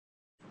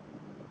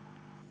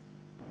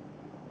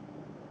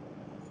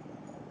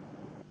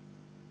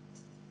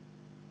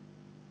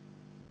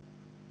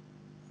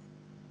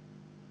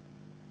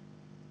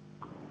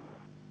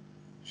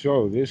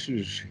So this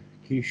is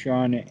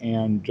Keyshawn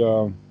and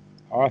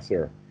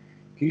Arthur.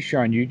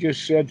 Keyshawn, you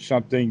just said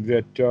something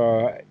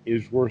that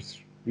is worth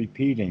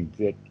repeating.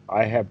 That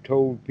I have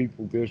told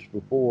people this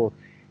before,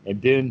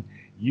 and then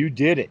you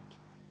did it.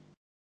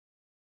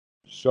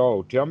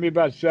 So tell me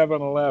about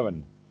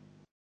 7-Eleven.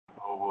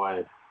 Oh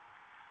boy.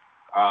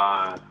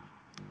 Uh,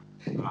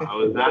 I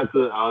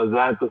was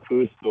at the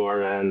food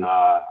store and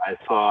I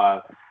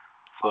saw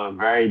a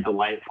very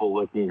delightful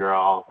looking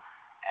girl,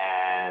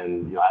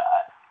 and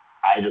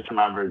I just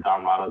remember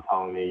Don Mato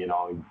telling me,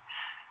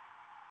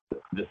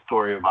 this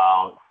story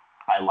about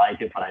I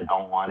like it but I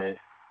don't want it,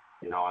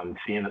 and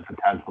seeing the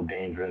potential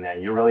danger in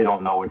that. You really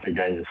don't know what you're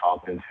getting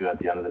yourself into at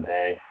the end of the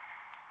day.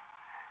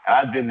 And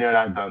I've been there and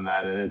I've done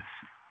that, and it's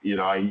you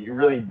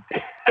really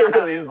there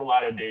really is a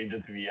lot of danger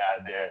to be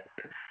had there.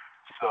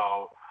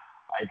 So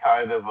I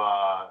kind of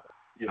I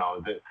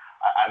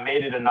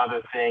made it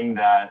another thing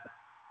that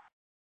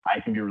I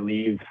can be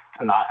relieved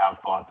to not have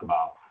thoughts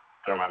about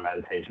during my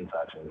meditation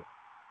session.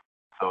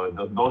 So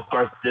those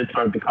thoughts did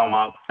start to come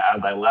up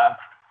as I left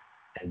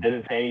and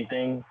didn't say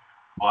anything,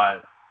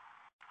 but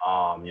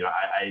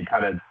I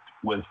kind of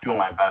was doing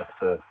my best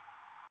to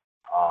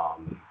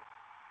um,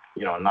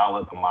 not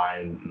let the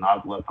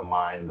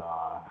mind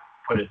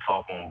put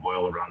itself on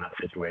boil around that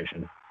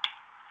situation.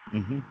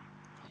 Hmm.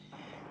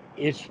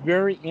 It's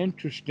very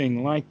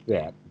interesting, like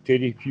that.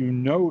 That if you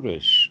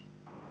notice,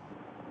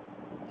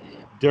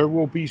 there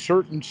will be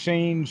certain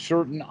scenes,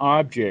 certain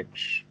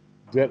objects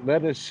that,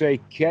 let us say,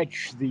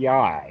 catch the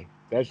eye.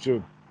 That's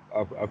a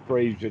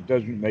phrase that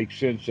doesn't make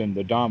sense in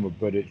the Dhamma,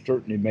 but it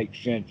certainly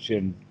makes sense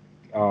in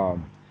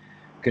um,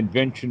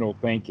 conventional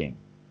thinking.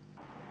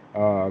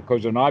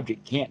 Because an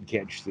object can't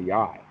catch the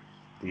eye.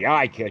 The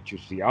eye catches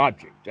the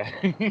object.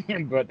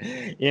 But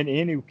in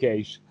any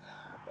case,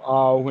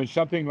 when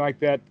something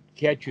like that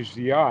catches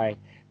the eye,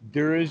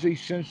 there is a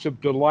sense of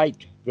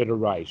delight that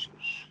arises,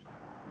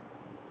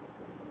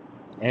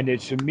 and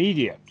it's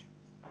immediate.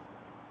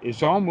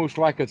 It's almost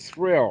like a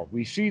thrill.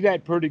 We see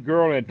that pretty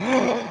girl, and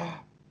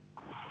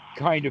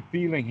kind of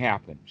feeling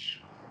happens.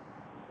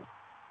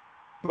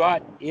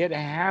 But it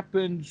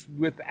happens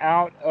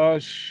without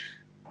us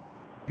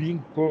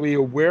being fully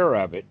aware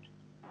of it.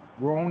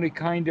 We're only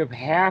kind of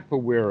half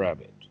aware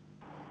of it,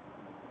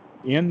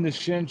 in the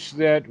sense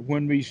that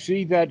when we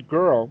see that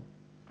girl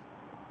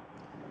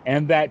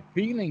and that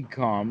feeling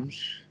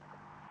comes,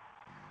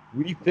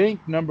 we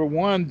think, number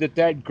one, that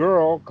that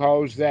girl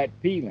caused that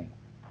feeling.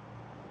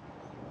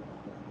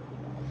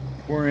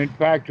 Where in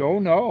fact, oh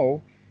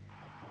no,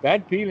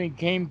 that feeling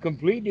came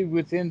completely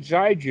with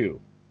inside you.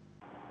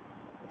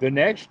 The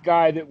next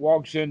guy that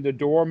walks in the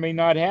door may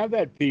not have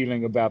that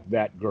feeling about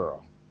that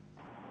girl.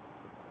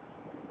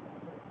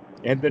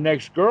 And the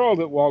next girl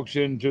that walks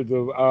into the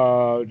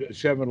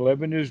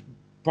 7-Eleven is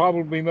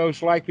probably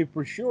most likely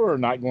for sure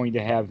not going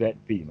to have that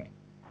feeling.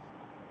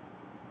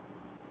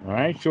 All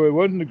right, so it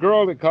wasn't the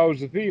girl that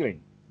caused the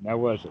feeling, now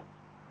was it?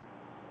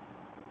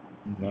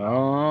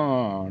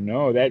 No,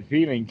 no, that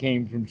feeling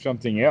came from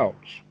something else.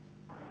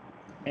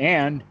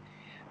 And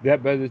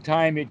that by the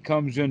time it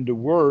comes into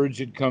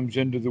words, it comes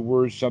into the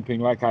words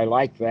something like, I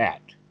like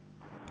that.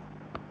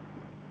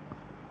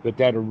 But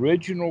that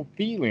original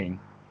feeling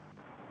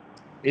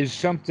is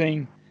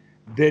something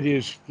that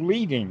is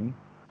fleeting,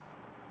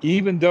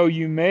 even though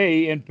you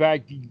may, in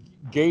fact,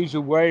 gaze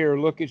away or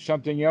look at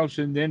something else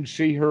and then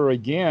see her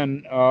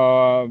again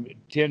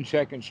 10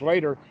 seconds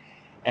later,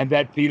 and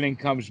that feeling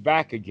comes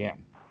back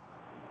again.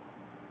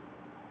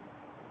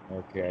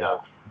 Okay. Yeah.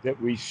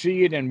 That we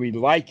see it and we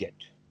like it.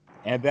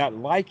 And that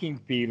liking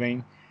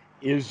feeling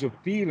is a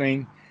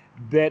feeling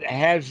that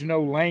has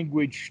no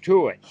language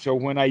to it. So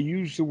when I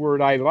use the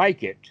word I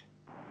like it,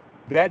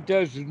 that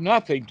does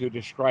nothing to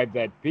describe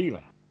that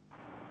feeling.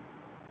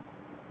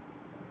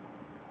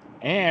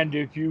 And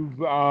if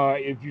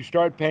you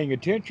start paying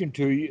attention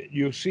to it,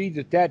 you'll see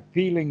that that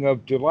feeling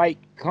of delight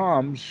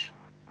comes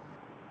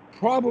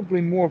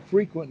probably more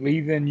frequently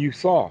than you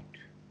thought,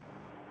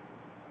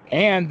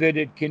 and that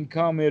it can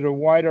come in a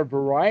wider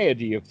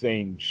variety of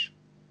things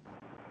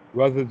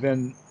rather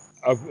than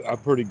a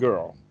pretty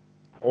girl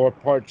or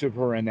parts of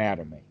her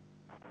anatomy.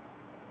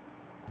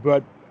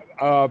 But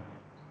uh,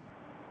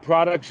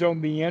 products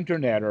on the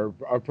internet or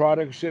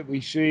products that we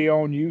see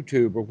on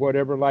YouTube or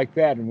whatever like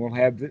that, and we'll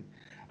have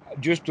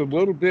just a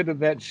little bit of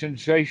that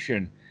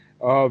sensation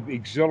of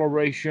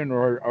exhilaration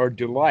or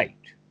delight.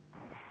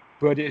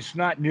 But it's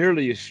not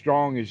nearly as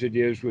strong as it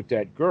is with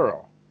that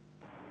girl,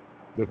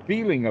 the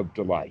feeling of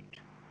delight.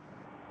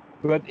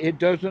 But it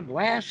doesn't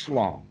last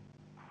long.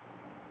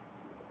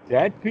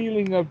 That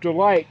feeling of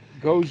delight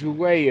goes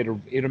away, it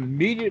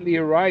immediately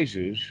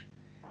arises,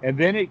 and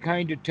then it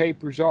kind of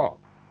tapers off.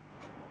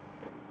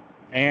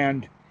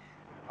 And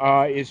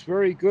it's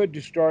very good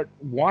to start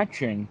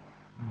watching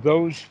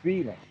those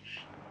feelings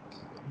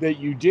that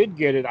you did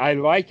get it. I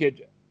like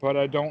it, but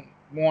I don't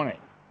want it.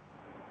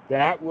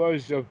 That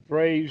was a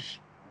phrase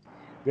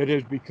that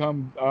has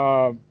become,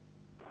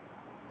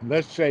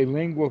 let's say,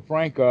 lingua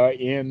franca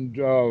in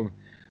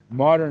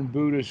modern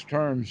Buddhist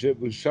terms. It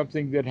was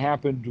something that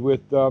happened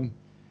with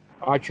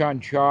Achan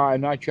Cha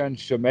and Achan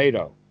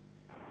Samedo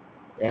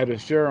at a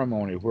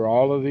ceremony where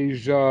all of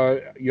these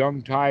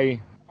young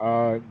Thai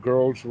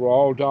girls were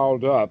all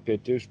dolled up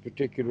at this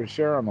particular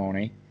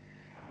ceremony.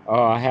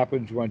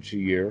 Happens once a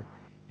year.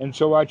 And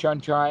so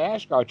Achan Cha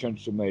asked Achan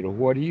Samedo,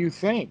 what do you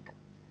think?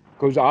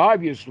 Because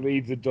obviously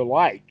the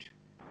delight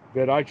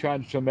that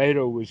Achan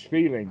Samedo was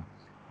feeling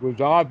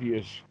was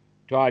obvious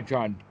to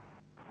Achan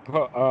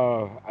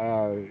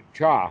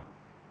Cha,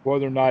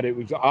 whether or not it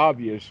was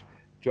obvious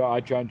to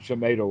Achan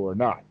Samedo or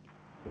not.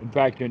 In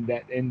fact, in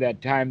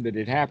that time that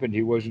it happened,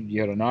 he wasn't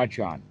yet an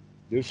Achan.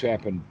 This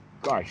happened,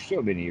 gosh,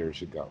 so many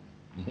years ago.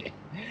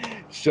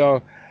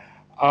 So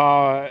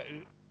uh,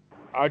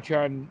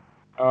 Achan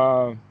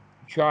uh,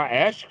 Cha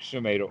asks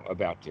Samedo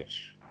about this,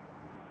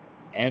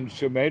 and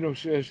Samedo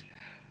says,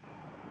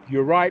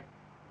 "You're right.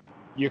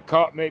 You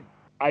caught me.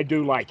 I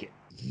do like it,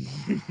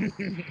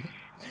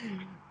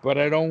 but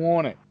I don't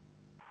want it."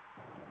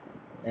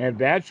 And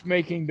that's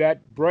making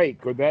that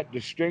break or that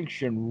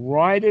distinction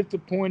right at the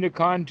point of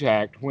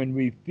contact when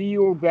we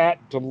feel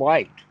that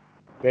delight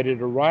that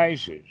it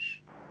arises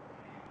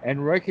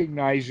and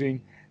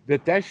recognizing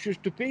that that's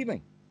just a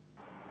feeling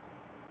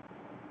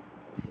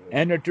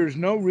and that there's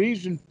no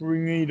reason for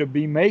me to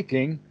be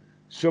making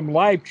some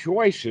life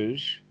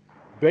choices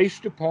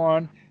based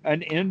upon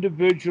an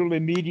individual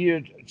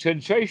immediate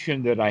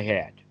sensation that I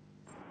had.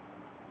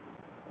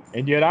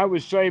 And yet, I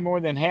would say more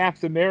than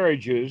half the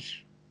marriages,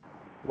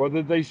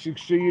 whether they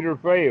succeed or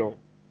fail,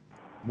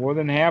 more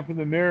than half of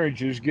the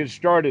marriages get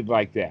started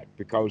like that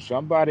because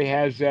somebody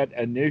has that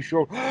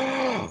initial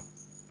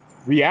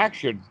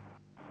reaction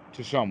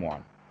to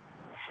someone.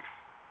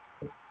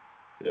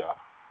 Yeah.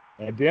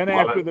 And then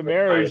Love after it. the That's great.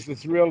 marriage, the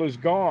thrill is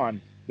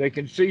gone. They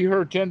can see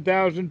her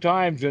 10,000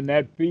 times and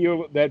that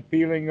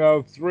feeling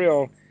of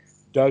thrill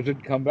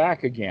doesn't come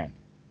back again.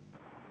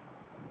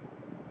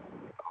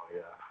 Oh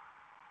yeah.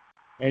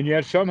 And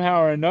yet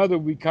somehow or another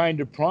we kind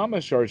of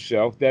promise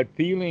ourselves that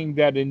feeling,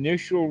 that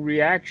initial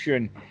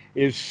reaction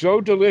is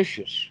so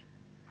delicious.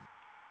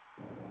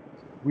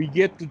 We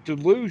get the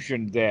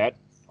delusion that,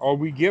 or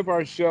we give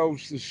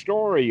ourselves the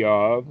story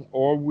of,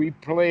 or we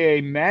play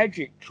a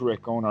magic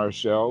trick on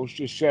ourselves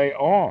to say,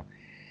 oh,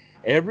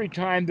 every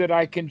time that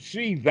I can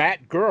see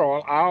that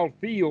girl, I'll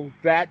feel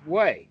that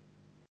way.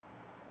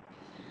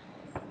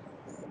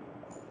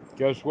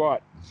 Guess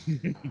what?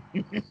 Soon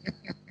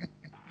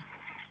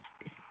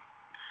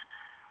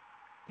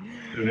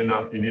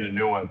enough, you need a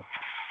new one.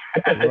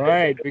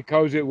 Right,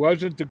 because it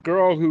wasn't the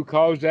girl who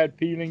caused that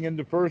feeling in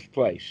the first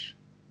place.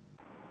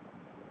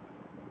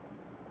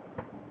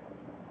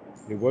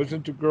 It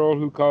wasn't the girl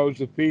who caused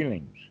the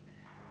feelings.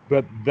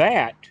 But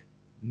that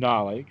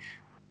knowledge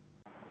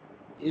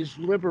is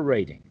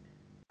liberating.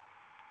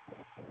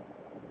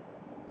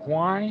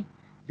 Why?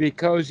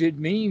 Because it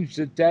means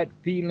that that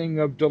feeling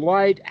of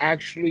delight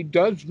actually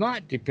does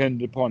not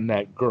depend upon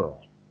that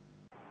girl.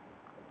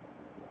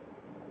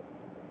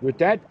 But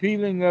that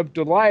feeling of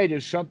delight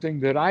is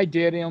something that I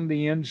did on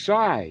the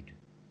inside.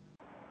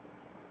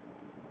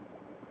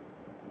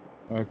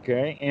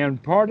 Okay,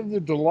 and part of the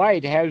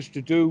delight has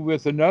to do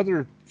with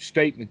another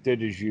statement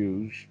that is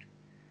used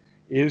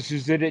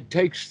is that it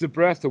takes the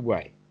breath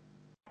away.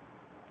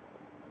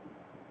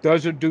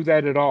 Doesn't do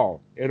that at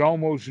all. It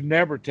almost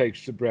never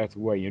takes the breath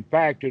away. In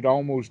fact, it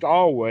almost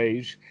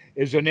always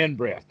is an in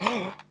breath.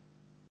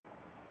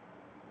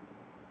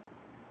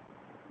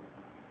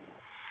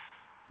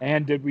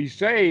 And did we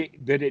say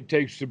that it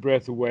takes the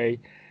breath away?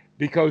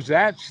 Because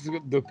that's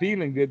the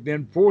feeling that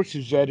then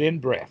forces that in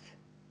breath.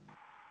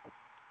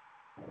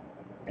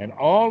 And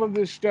all of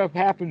this stuff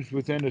happens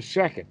within a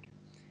second.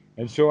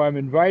 And so I'm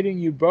inviting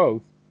you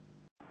both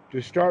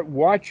to start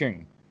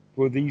watching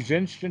for these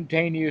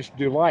instantaneous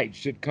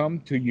delights that come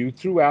to you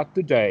throughout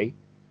the day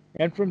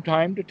and from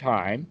time to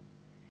time,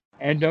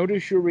 and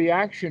notice your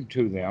reaction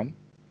to them.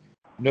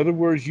 In other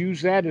words,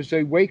 use that as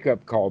a wake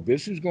up call.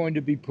 This is going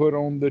to be put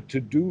on the to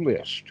do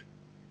list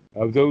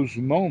of those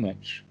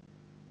moments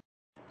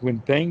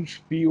when things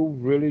feel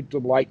really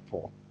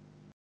delightful.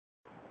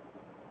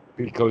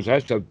 Because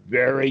that's a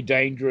very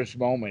dangerous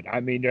moment. I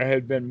mean, there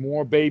have been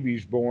more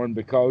babies born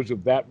because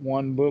of that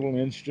one little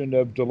instant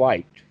of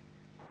delight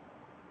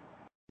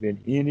than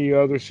any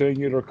other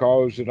singular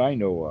cause that I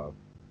know of.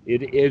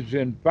 It is,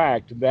 in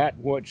fact, that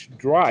what's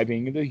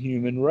driving the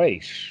human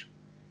race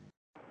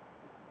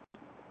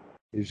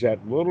is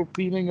that little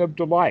feeling of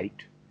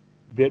delight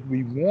that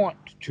we want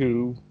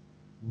to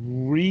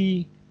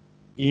reimagine,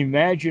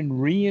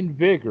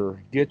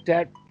 reinvigorate, get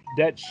that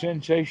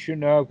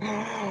sensation of,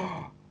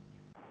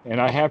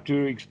 and I have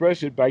to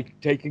express it by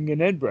taking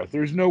an in breath.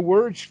 There's no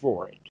words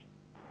for it.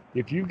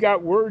 If you've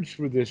got words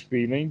for this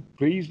feeling,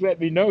 please let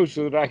me know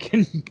so that I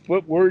can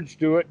put words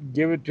to it and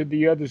give it to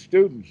the other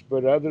students.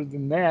 But other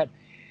than that,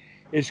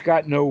 it's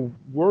got no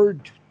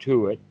word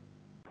to it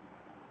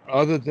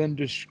other than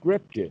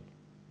descriptive.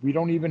 We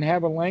don't even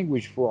have a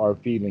language for our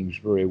feelings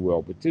very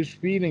well. But this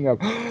feeling of,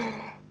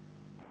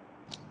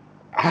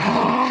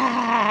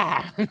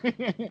 ah,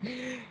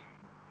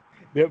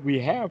 that we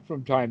have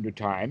from time to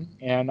time,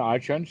 and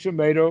Achan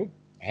Samedo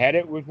had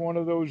it with one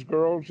of those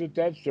girls at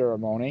that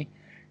ceremony.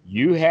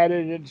 You had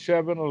it at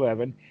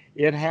 7-Eleven.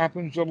 It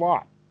happens a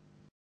lot.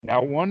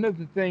 Now, one of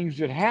the things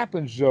that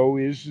happens though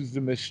is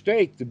the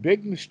mistake. The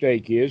big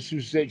mistake is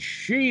that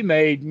she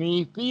made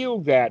me feel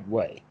that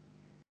way.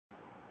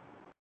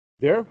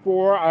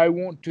 Therefore, I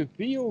want to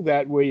feel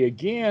that way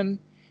again,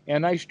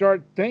 and I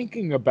start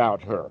thinking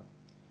about her.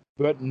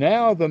 But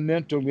now the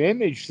mental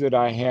image that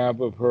I have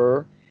of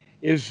her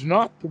is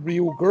not the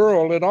real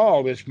girl at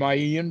all. It's my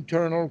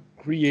internal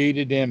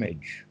created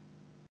image.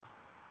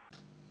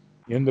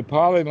 In the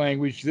Pali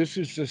language, this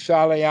is the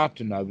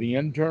Salayatana, the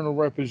internal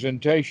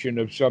representation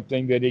of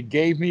something that it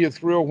gave me a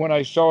thrill when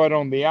I saw it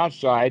on the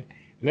outside.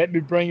 Let me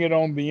bring it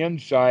on the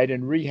inside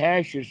and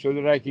rehash it so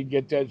that I can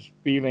get that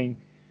feeling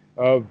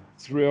of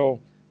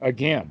thrill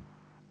again.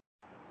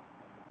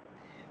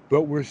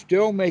 But we're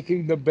still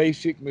making the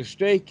basic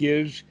mistake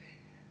is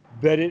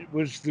that it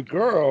was the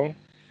girl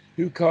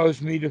who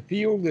caused me to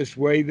feel this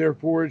way.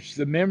 Therefore, it's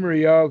the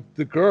memory of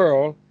the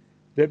girl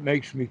that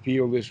makes me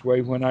feel this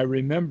way when I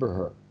remember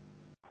her.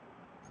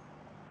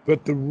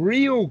 But the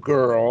real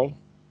girl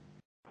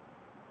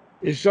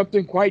is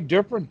something quite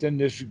different than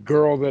this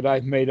girl that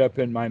I've made up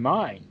in my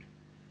mind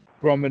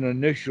from an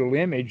initial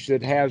image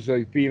that has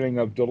a feeling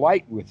of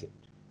delight with it.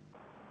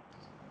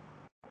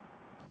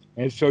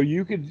 And so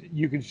you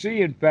can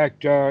see, in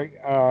fact,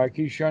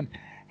 Keyshawn,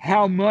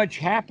 how much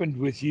happened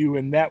with you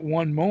in that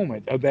one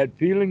moment of that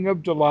feeling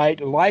of delight,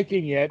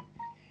 liking it,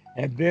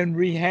 and then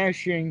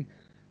rehashing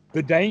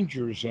the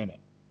dangers in it,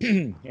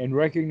 and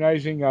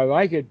recognizing I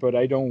like it, but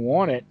I don't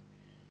want it,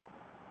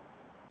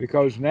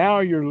 because now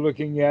you're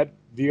looking at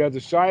the other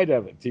side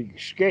of it, the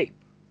escape.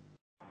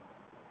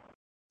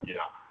 Yeah,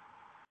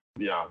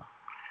 yeah.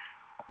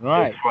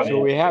 It's Right. So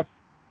funny. we have.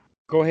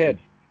 Go It's ahead.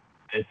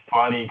 it's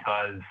funny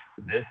because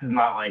this is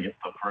not like it's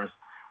the first.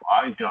 Well,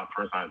 obviously not the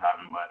first time it's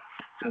happened, but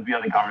since we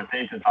had the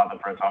conversation, it's not the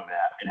first time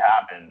that it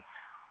happened.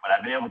 But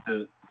I've been able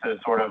to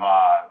sort of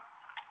I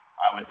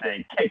would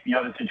say kick the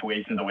other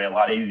situations away a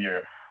lot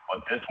easier.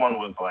 But this one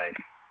was like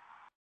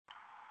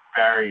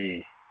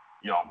very,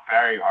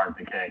 very hard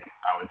to kick.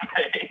 I would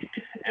say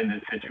in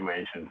this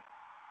situation.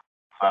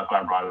 So that's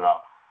why I brought it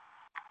up.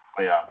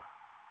 But yeah,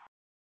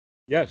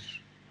 Yes.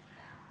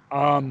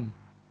 Um,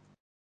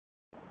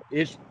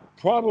 it's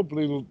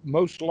probably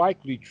most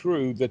likely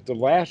true that the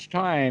last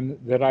time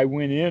that I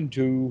went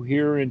into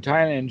here in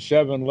Thailand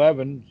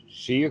 7-Eleven,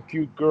 see a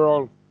cute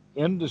girl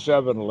in the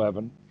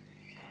 7-Eleven,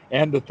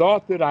 and the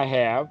thought that I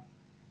have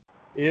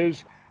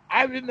is,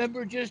 I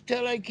remember just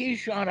telling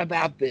Keyshawn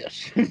about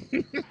this.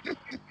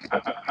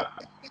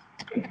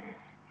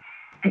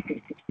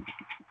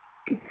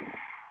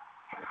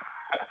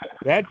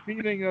 That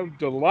feeling of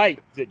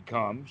delight that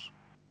comes,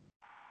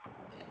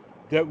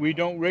 that we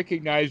don't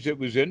recognize that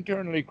was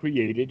internally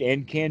created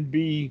and can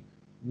be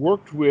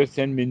worked with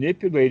and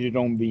manipulated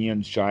on the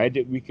inside,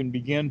 that we can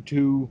begin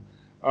to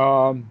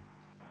um,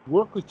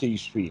 work with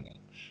these feelings.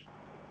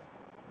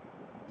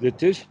 That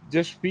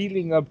this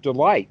feeling of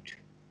delight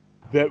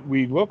that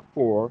we look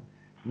for,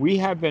 we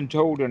have been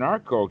told in our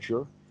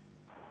culture,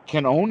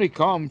 can only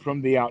come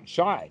from the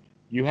outside.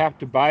 You have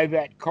to buy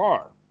that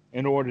car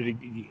in order to,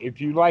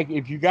 if you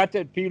got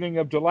that feeling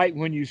of delight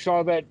when you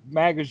saw that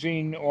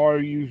magazine or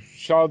you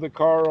saw the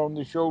car on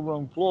the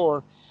showroom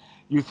floor,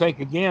 you think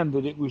again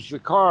that it was the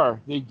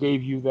car that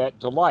gave you that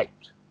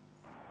delight,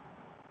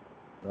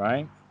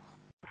 right?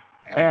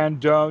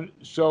 And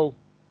so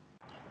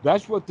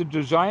that's what the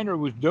designer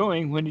was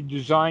doing when he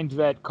designed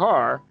that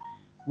car.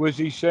 Was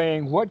he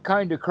saying, what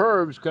kind of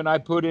curves can I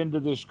put into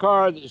this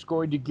car that's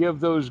going to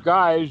give those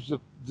guys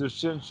the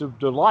sense of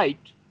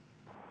delight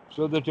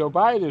so that they'll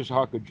buy this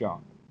hunk of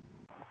junk?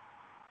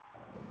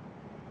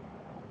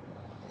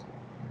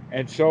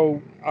 And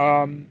so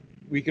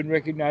we can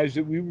recognize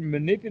that we were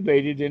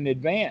manipulated in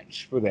advance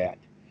for that.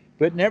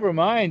 But never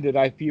mind that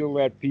I feel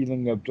that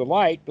feeling of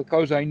delight,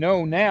 because I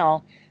know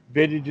now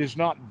that it is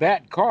not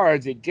that car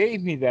that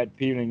gave me that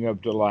feeling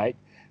of delight,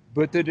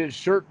 but that it's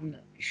certain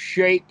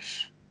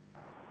shapes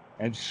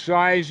and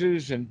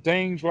sizes and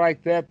things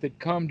like that that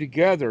come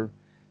together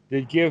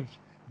that give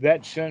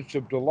that sense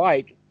of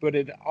delight. But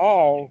it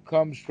all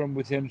comes from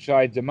within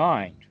inside the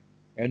mind,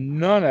 and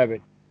none of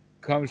it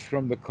comes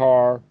from the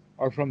car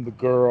or from the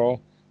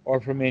girl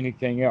or from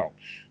anything else.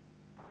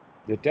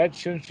 That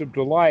sense of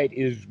delight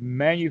is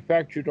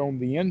manufactured on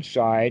the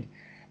inside,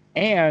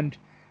 and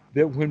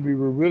that when we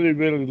were really,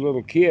 really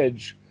little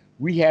kids,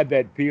 we had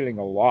that feeling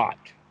a lot.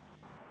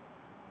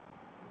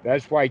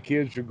 That's why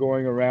kids are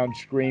going around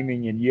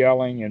screaming and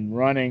yelling and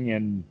running,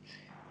 and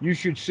you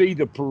should see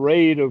the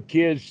parade of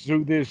kids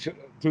through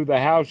the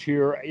house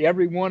here,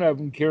 every one of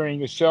them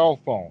carrying a cell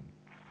phone,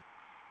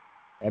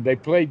 and they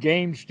play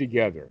games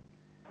together.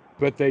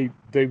 But they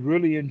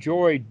really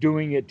enjoy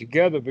doing it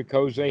together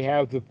because they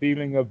have the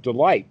feeling of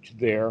delight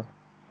there,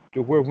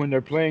 to where when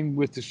they're playing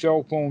with the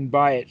cell phone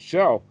by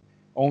itself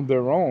on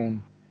their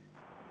own,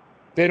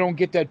 they don't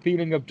get that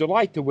feeling of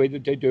delight the way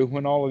that they do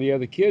when all of the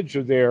other kids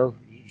are there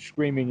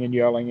screaming and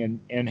yelling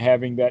and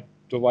having that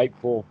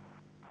delightful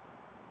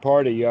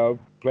party of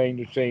playing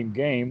the same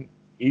game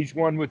each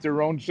one with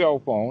their own cell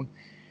phone,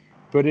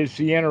 but it's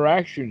the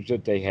interactions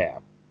that they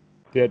have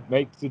that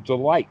make the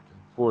delight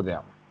for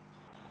them.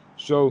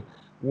 So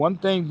one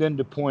thing then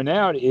to point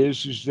out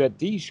is that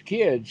these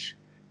kids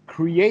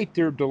create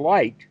their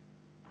delight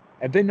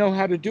and they know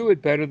how to do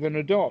it better than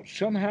adults.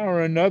 Somehow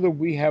or another,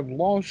 we have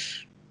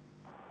lost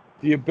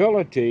the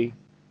ability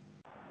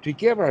to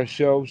give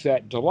ourselves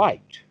that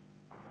delight,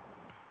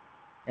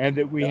 and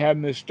that we Yeah. have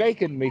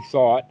mistakenly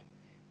thought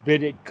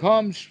that it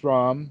comes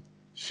from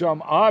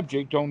some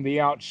object on the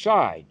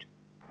outside.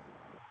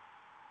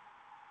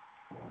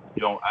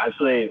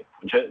 Actually,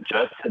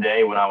 just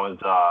today when I was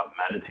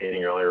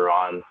meditating earlier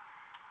on,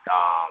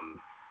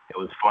 it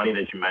was funny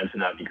that you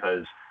mentioned that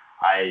because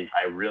I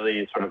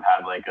really sort of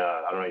had like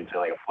a, I don't know, you say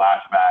like a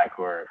flashback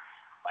or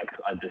like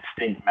a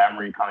distinct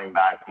memory coming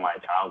back from my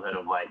childhood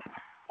of like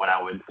when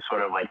I would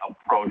sort of like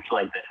approach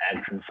like the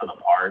entrance to the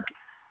park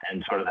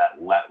and sort of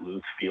that let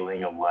loose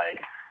feeling of like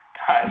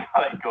kind of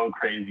like go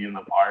crazy in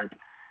the park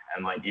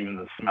and like even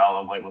the smell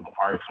of like what the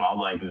park smelled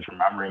like, just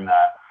remembering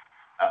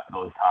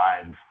those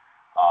times,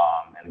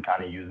 and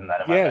kind of using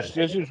that in my Yes,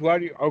 this meditation. is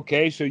what you,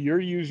 okay, so you're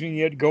using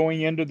it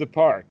going into the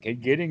park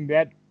and getting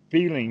that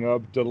feeling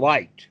of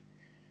delight.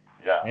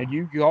 Yeah, And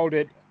you called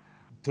it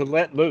to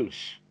let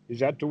loose. Is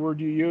that the word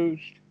you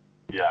used?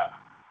 yeah.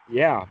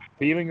 Yeah,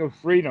 feeling of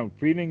freedom,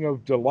 feeling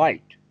of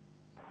delight.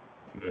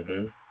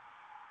 Mhm.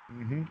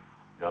 Hmm.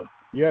 Yep.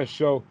 Yes,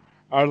 so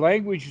our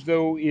language,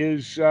 though,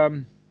 is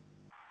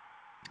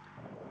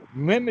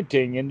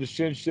limiting in the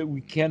sense that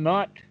we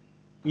cannot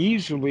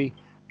easily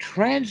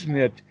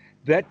transmit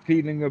that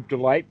feeling of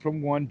delight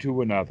from one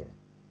to another.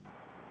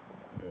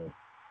 Mm.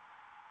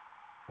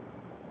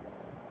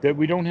 That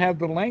we don't have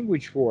the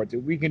language for it, that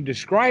we can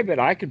describe it.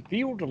 I can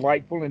feel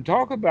delightful and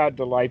talk about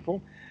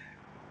delightful,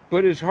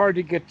 but it's hard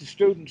to get the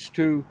students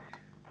to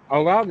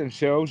allow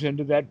themselves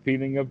into that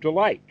feeling of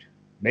delight.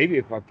 Maybe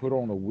if I put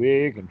on a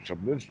wig and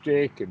some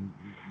lipstick and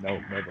no,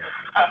 never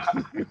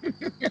mind.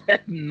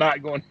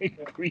 Not going to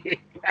create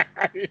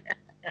that.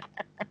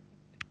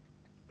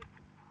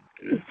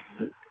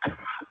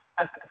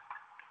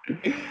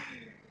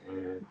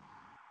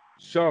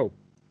 So,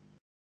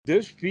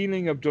 this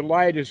feeling of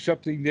delight is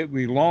something that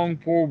we long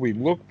for, we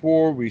look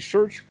for, we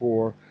search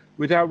for,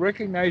 without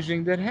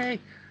recognizing that, hey,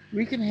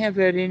 we can have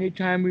that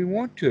anytime we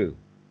want to.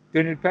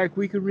 That in fact,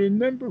 we can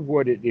remember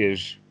what it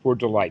is for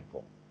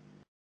delightful.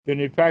 That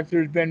in fact,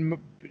 there's been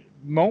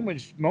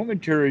moments,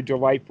 momentary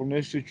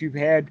delightfulness that you've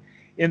had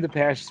in the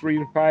past 3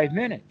 to 5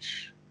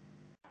 minutes.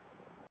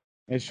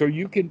 And so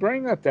you can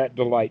bring up that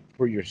delight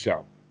for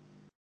yourself.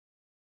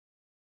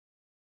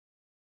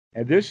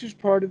 And this is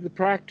part of the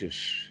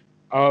practice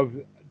of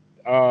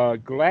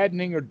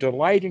gladdening or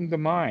delighting the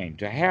mind,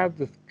 to have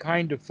the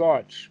kind of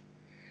thoughts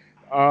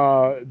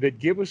that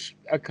give us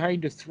a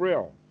kind of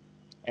thrill.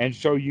 And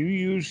so you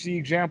use the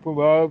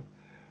example of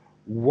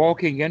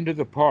walking into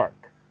the park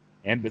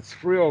and the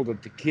thrill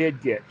that the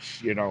kid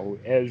gets,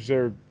 as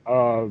the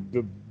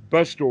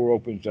bus door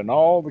opens and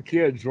all the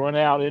kids run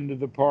out into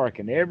the park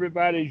and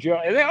everybody's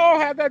yelling. And they all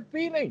have that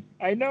feeling.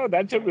 I know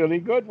that's a really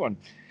good one.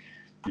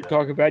 You Yeah.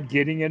 talk about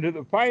getting into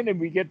the fight and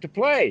we get to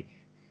play.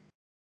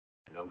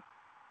 Yep.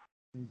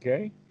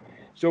 Okay.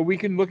 So we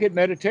can look at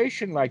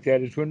meditation like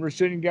that. Is when we're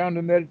sitting down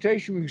to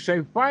meditation, we can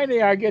say,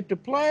 finally, I get to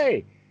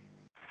play.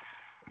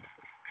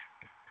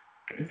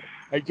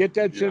 I get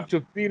that Yeah. sense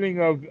of feeling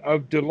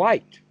of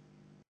delight.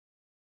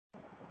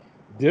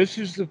 This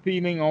is the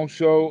feeling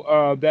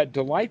also, that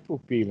delightful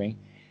feeling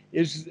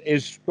is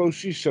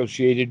supposed to be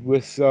associated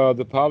with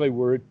the Pali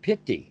word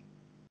piti.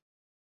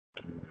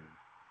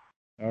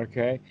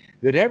 Okay.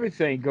 That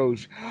everything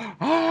goes,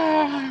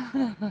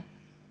 ah.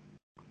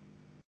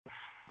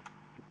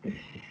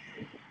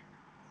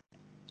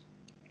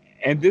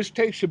 And this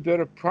takes a bit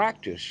of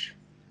practice,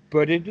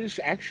 but it is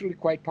actually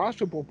quite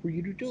possible for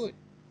you to do it.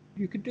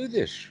 You could do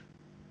this.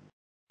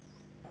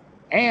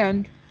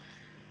 And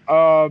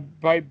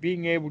by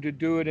being able to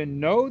do it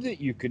and know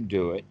that you can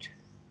do it,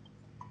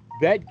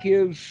 that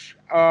gives,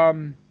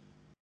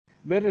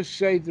 let us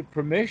say, the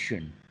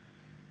permission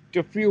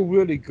to feel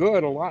really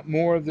good a lot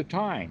more of the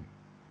time.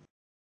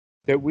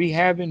 That we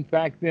have, in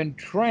fact, been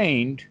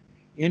trained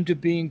into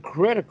being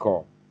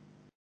critical,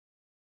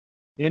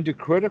 into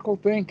critical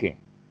thinking.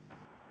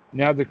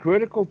 Now, the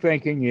critical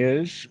thinking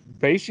is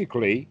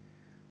basically,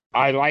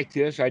 I like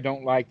this, I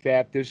don't like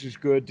that, this is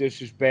good,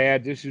 this is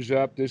bad, this is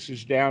up, this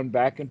is down,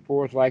 back and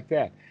forth like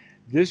that.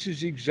 This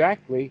is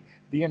exactly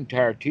the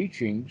entire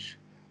teachings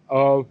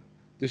of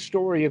the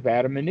story of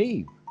Adam and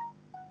Eve.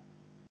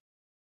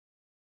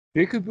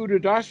 Bhikkhu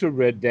Buddhadasa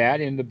read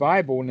that in the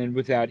Bible, and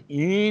without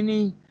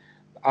any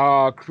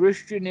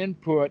Christian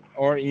input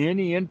or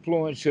any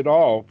influence at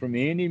all from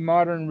any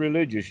modern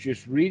religious,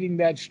 just reading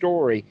that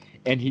story,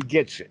 and he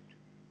gets it.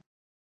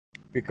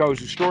 Because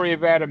the story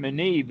of Adam and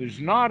Eve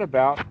is not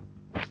about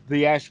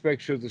the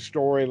aspects of the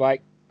story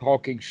like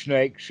talking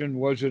snakes and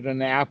was it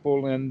an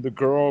apple and the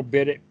girl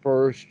bit it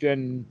first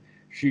and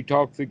she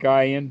talked the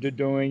guy into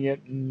doing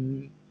it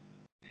and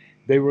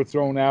they were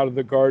thrown out of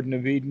the Garden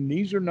of Eden.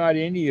 These are not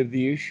any of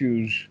the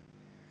issues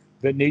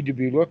that need to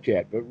be looked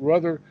at, but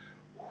rather,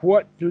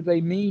 what do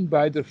they mean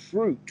by the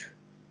fruit?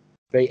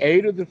 They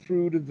ate of the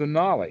fruit of the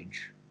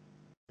knowledge,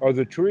 or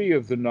the tree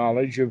of the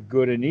knowledge of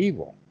good and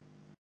evil,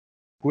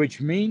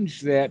 which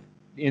means that,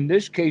 in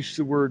this case,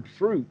 the word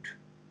fruit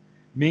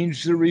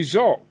means the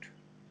result.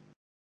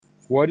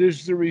 What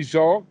is the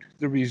result?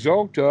 The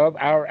result of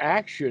our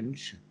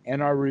actions,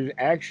 and our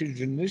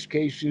actions in this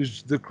case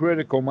is the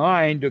critical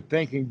mind of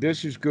thinking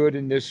this is good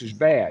and this is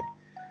bad.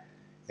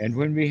 And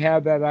when we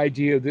have that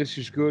idea, this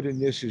is good and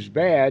this is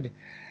bad,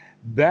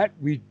 that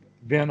we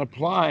then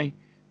apply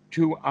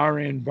to our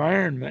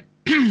environment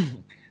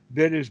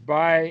that is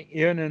by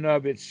in and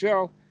of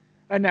itself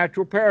a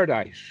natural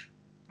paradise.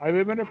 I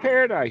live in a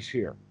paradise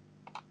here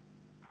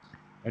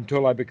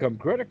until I become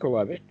critical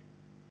of it.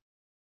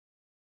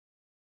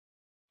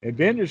 And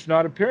then it's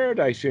not a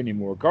paradise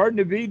anymore. Garden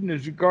of Eden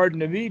is a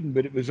Garden of Eden,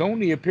 but it was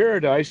only a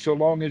paradise so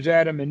long as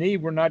Adam and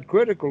Eve were not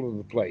critical of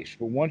the place.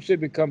 But once they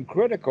become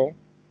critical,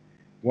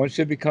 once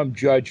they become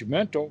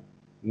judgmental,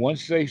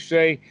 once they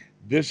say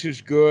this is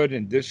good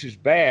and this is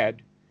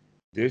bad,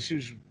 this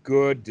is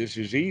good, this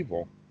is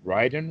evil,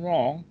 right and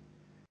wrong,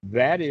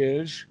 that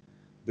is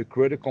the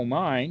critical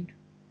mind,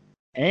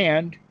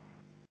 and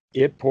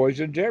it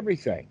poisons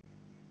everything.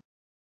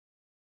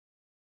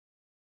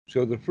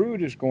 So the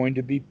fruit is going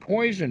to be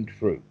poisoned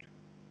fruit.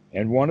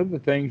 And one of the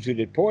things that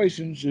it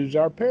poisons is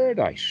our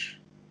paradise.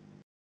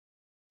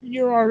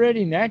 You're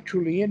already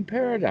naturally in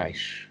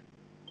paradise.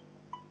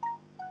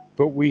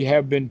 But we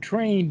have been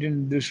trained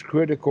in this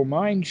critical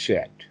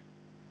mindset.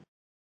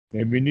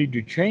 And we need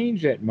to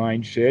change that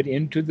mindset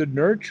into the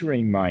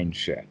nurturing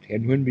mindset.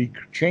 And when we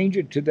change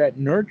it to that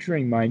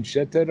nurturing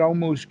mindset, that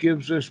almost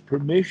gives us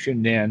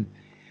permission then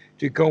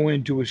to go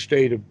into a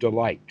state of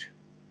delight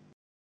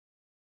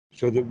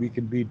so that we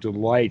can be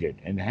delighted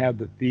and have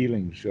the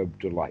feelings of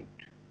delight.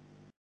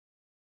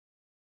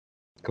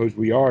 Because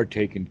we are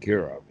taken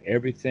care of.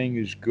 Everything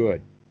is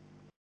good.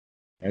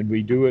 And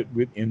we do it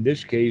with, in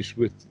this case,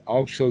 with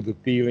also the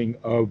feeling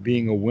of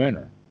being a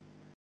winner.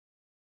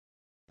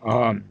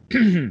 Um,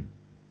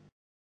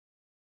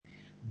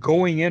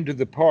 Going into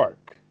the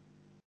park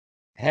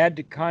had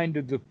the kind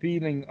of the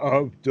feeling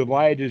of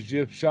delight as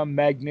if some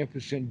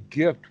magnificent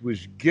gift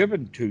was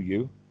given to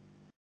you,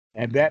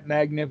 and that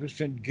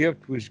magnificent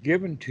gift was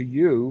given to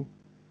you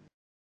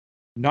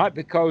not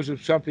because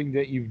of something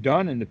that you've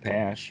done in the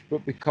past,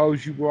 but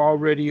because you were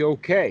already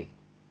okay.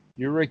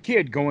 You're a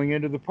kid going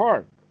into the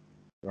park,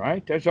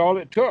 right? That's all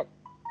it took.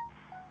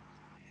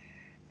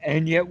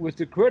 And yet, with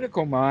the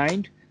critical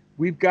mind,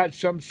 we've got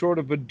some sort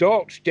of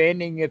adult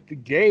standing at the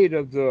gate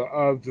of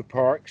the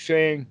park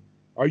saying,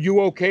 "Are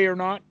you okay or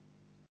not?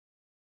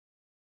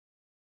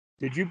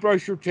 Did you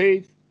brush your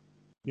teeth?"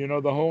 You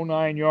know, the whole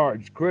 9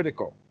 yards.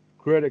 Critical,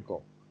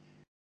 critical.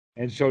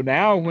 And so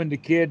now, when the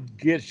kid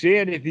gets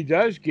in, if he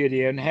does get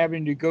in,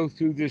 having to go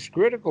through this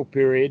critical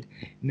period,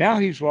 now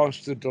he's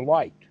lost the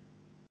delight.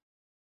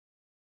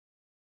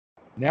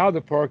 Now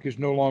the park is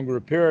no longer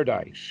a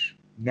paradise.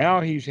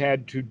 Now he's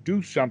had to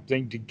do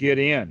something to get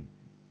in,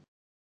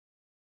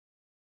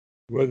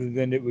 rather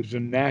than it was a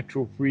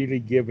natural, freely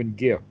given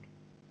gift.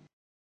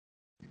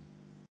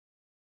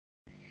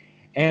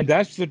 And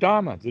that's the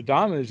Dhamma. The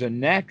Dhamma is a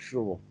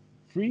natural,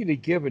 freely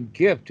given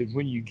gift. And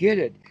when you get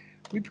it,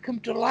 we become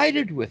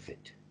delighted with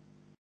it.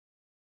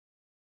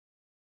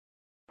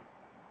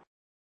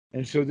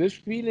 And so this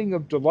feeling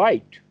of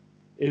delight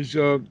is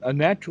a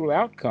natural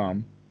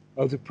outcome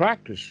of the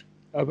practice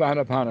of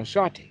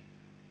Anapanasati.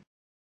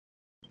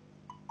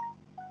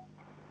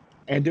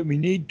 And that we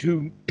need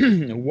to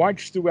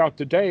watch throughout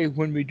the day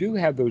when we do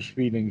have those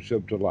feelings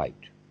of delight.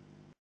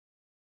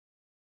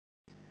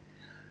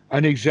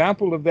 An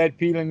example of that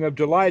feeling of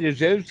delight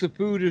is as the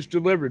food is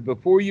delivered,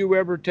 before you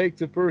ever take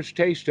the first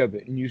taste of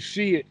it, and you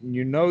see it, and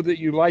you know that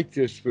you like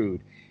this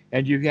food,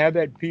 and you have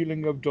that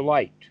feeling of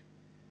delight.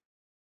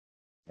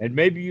 And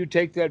maybe you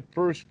take that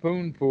first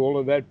spoonful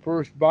or that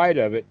first bite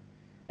of it,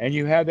 and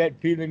you have that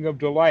feeling of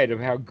delight of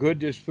how good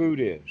this food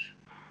is.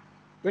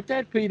 But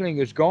that feeling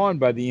is gone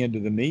by the end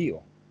of the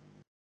meal.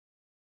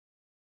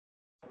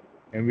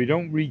 And we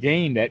don't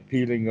regain that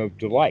feeling of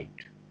delight.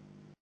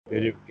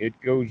 It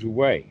goes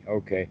away.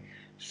 Okay.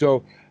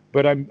 So,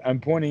 but I'm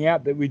pointing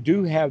out that we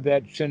do have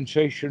that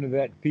sensation of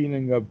that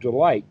feeling of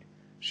delight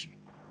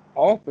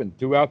often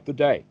throughout the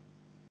day.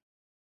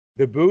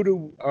 The Buddha,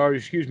 or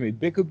excuse me,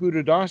 Bhikkhu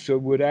Buddhadasa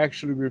would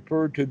actually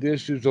refer to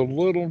this as a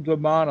little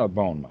nibbana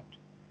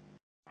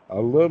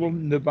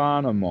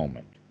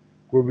moment,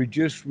 where we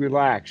just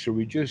relax or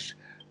we just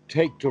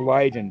take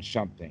delight in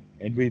something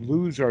and we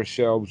lose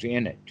ourselves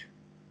in it.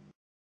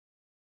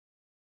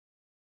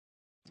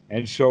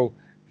 And so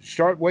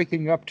start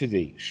waking up to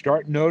these,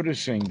 start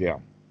noticing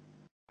them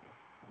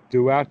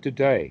throughout the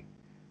day.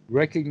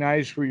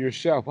 Recognize for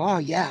yourself, oh,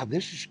 yeah,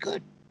 this is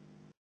good.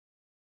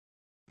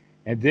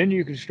 And then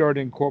you can start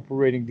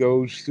incorporating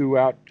those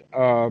throughout,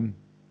 uh,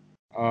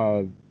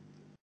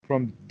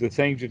 from the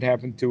things that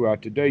happen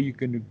throughout the day. You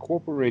can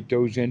incorporate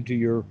those into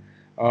your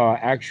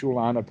actual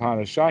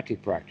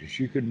anapanasati practice.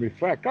 You can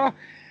reflect,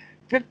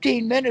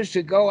 15 minutes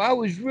ago, I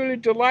was really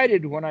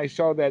delighted when I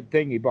saw that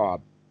thingy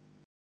bob.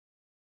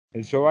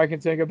 And so I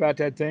can think about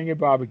that thingy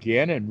bob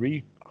again and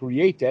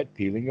recreate that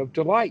feeling of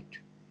delight.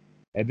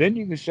 And then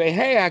you can say,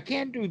 hey, I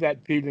can do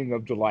that feeling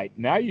of delight.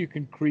 Now you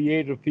can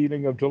create a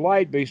feeling of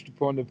delight based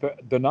upon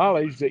the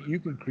knowledge that you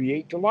can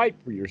create delight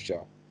for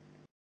yourself.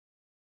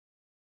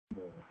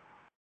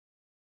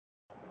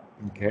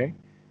 Okay?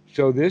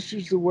 So this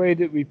is the way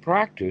that we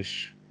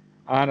practice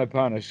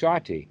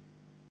anapanasati.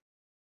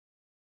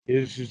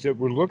 Is that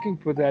we're looking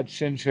for that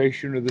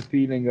sensation or the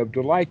feeling of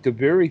delight, the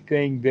very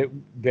thing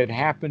that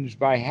happens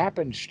by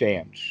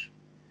happenstance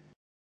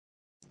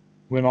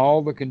when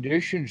all the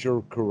conditions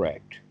are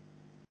correct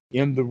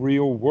in the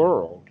real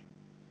world.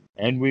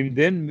 And we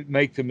then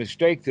make the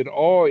mistake that,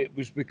 oh, it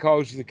was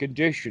because of the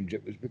conditions,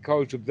 it was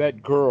because of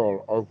that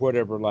girl or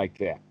whatever like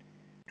that.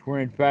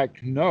 Where in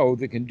fact, no,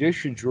 the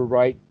conditions were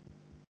right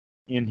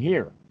in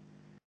here.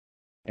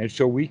 And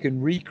so we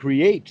can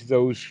recreate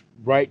those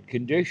right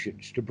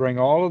conditions to bring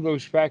all of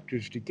those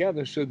factors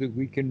together so that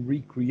we can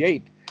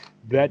recreate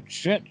that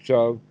sense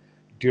of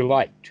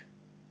delight.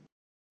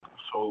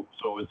 So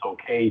it's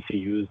okay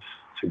to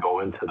go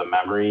into the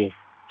memory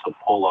to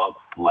pull up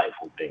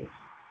delightful things.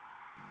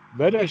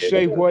 Let us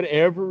say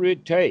whatever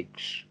it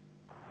takes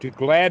to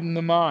gladden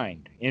the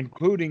mind,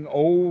 including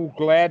old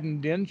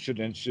gladdened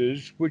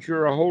incidences, which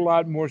are a whole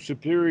lot more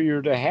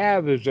superior to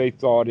have as a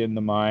thought in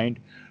the mind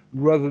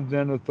rather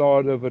than a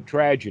thought of a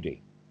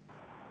tragedy.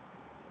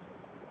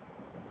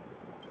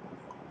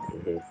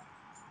 Mm-hmm.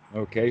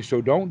 Okay,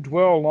 so don't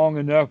dwell long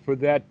enough for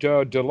that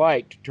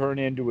delight to turn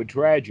into a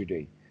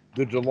tragedy.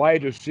 The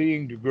delight of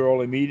seeing the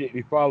girl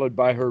immediately followed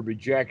by her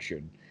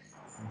rejection,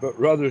 but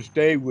rather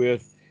stay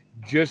with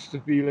just the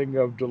feeling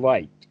of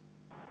delight.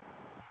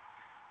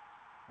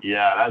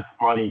 Yeah, that's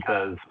funny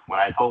because when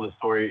I told the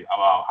story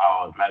about how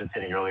I was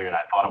meditating earlier and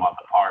I thought about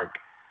the park,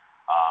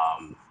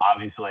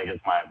 obviously, like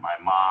it's my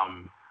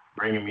mom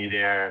bringing me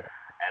there,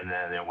 and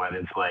then it went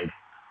into like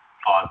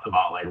thoughts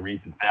about like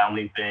recent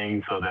family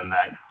things. So then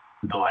that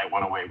delight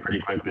went away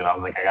pretty quickly, and I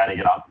was like, I gotta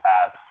get off the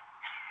path.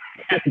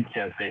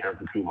 Can't stay here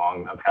for too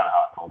long. That's kind of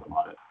how I felt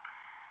about it.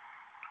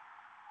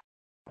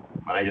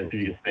 But I guess if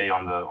you stay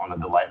on the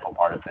delightful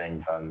part of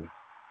things, then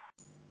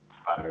it's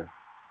better.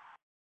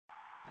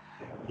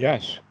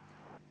 Yes.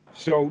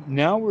 So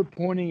now we're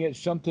pointing at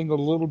something a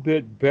little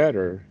bit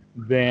better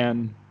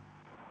than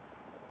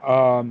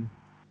um,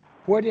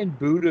 what in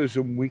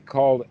Buddhism we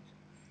call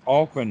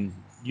often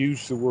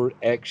use the word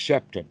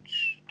acceptance,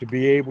 to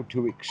be able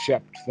to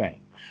accept things,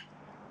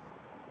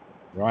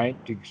 right?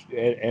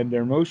 And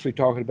they're mostly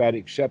talking about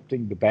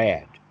accepting the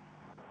bad.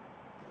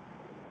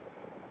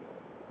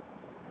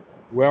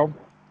 Well,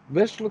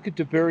 let's look at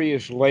the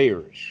various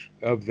layers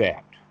of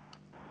that.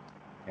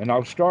 And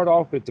I'll start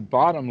off at the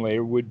bottom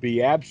layer would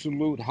be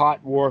absolute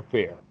hot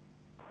warfare,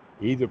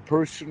 either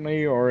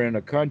personally or in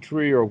a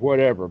country or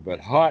whatever, but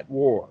hot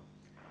war.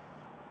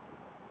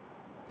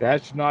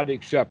 That's not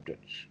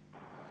acceptance.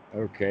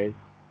 Okay,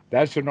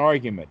 that's an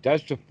argument.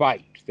 That's a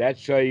fight.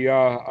 That's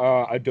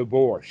a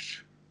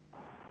divorce.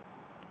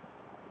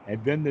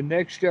 And then the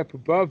next step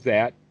above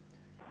that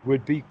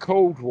would be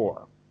Cold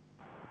War.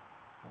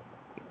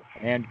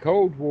 And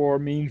Cold War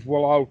means,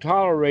 well, I'll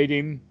tolerate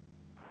him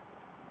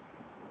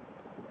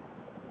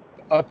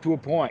up to a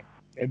point,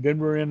 and then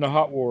we're in the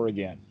hot war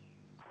again.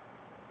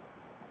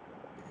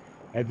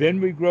 And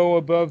then we grow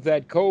above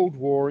that Cold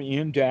War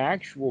into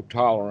actual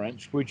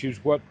tolerance, which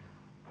is what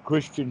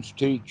Christians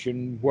teach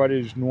and what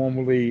is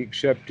normally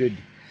accepted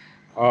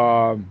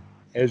um,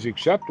 as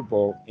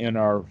acceptable in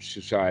our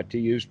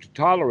society is to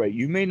tolerate.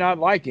 You may not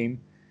like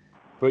him,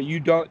 but you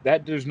don't.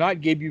 That does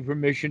not give you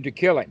permission to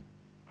kill him.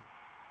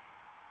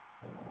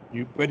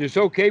 But it's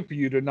okay for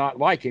you to not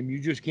like him. You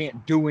just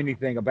can't do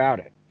anything about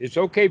it. It's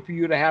okay for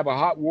you to have a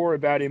hot war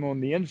about him on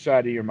the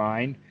inside of your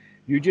mind.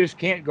 You just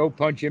can't go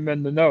punch him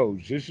in the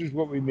nose. This is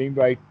what we mean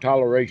by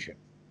toleration.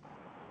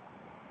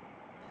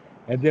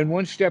 And then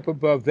one step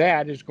above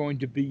that is going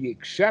to be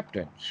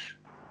acceptance.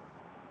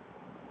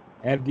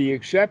 And the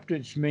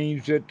acceptance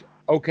means that,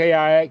 okay,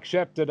 I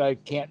accept that I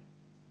can't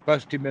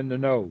bust him in the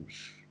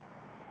nose,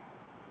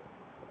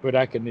 but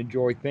I can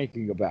enjoy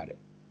thinking about it.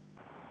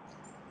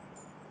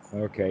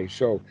 Okay,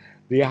 so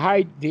the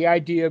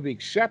idea of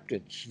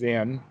acceptance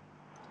then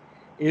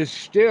is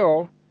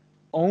still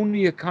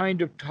only a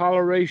kind of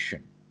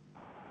toleration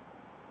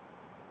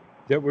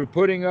that we're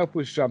putting up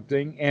with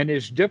something and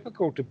it's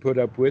difficult to put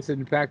up with.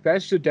 In fact,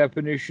 that's the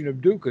definition of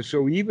dukkha.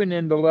 So even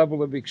in the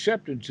level of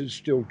acceptance, it's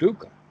still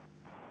dukkha.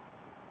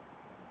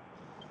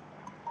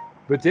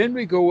 But then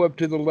we go up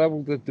to the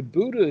level that the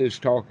Buddha is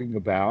talking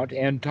about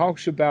and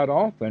talks about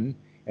often,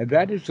 and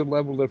that is the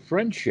level of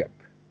friendship.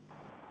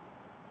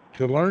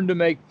 To learn to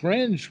make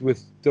friends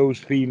with those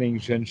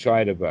feelings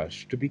inside of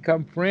us, to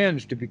become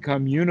friends, to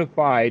become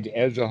unified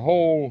as a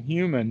whole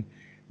human,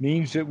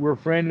 means that we're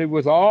friendly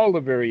with all the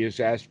various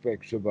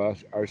aspects of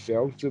us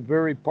ourselves, the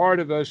very part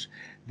of us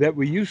that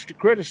we used to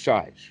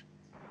criticize.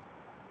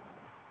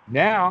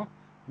 Now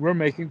we're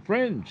making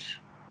friends.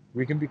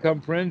 We can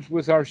become friends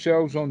with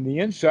ourselves on the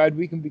inside.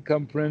 We can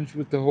become friends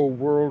with the whole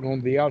world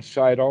on the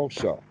outside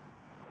also.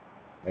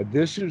 And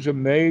this is a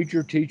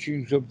major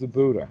teachings of the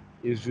Buddha,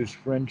 is this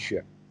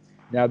friendship.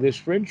 Now, this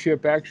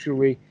friendship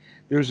actually,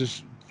 there's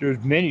a,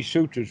 there's many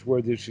sutras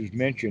where this is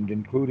mentioned,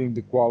 including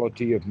the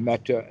quality of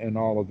metta and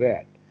all of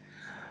that.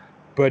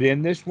 But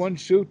in this one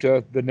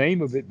sutta, the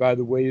name of it, by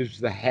the way, is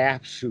the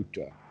Half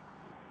Sutta.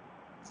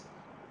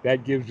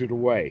 That gives it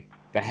away.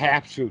 The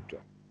Half Sutta.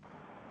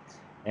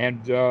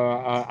 And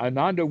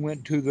Ananda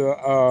went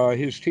to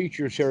his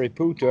teacher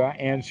Sariputta,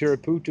 and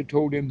Sariputta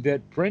told him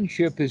that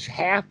friendship is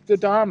half the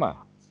Dhamma.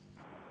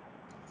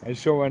 And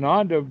so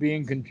Ananda,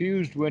 being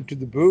confused, went to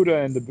the Buddha,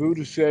 and the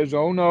Buddha says,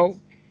 "Oh no,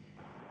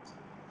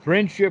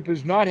 friendship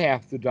is not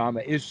half the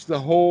Dhamma; it's the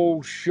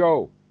whole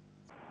show.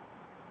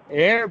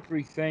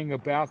 Everything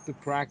about the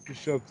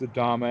practice of the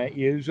Dhamma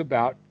is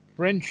about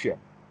friendship,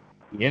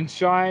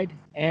 inside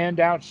and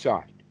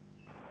outside.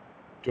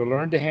 To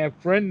learn to have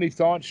friendly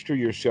thoughts to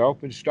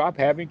yourself and stop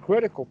having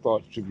critical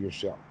thoughts of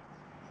yourself.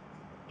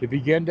 To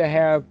begin to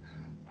have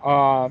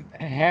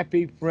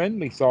happy,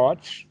 friendly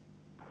thoughts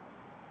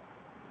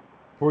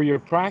for your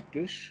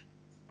practice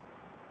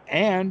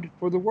and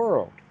for the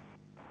world,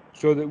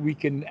 so that we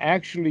can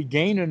actually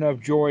gain enough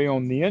joy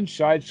on the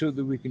inside so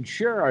that we can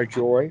share our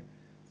joy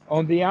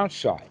on the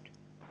outside.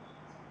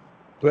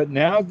 But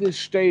now, this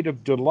state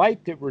of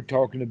delight that we're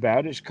talking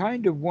about is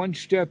kind of one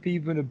step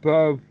even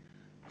above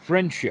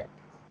friendship.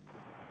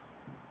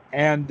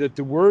 And that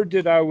the word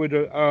that I would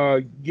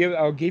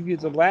I'll give you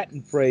the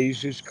Latin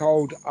phrase is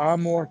called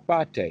amor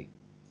fati.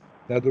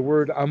 Now, the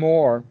word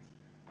amor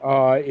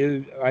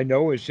is, I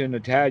know it's in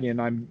Italian,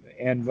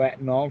 and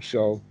Latin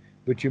also,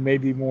 but you may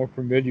be more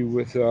familiar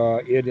with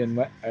it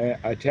in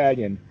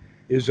Italian,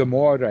 is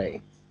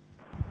amore.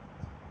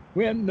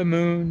 When the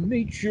moon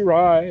meets your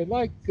eye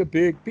like a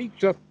big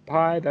pizza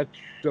pie, that's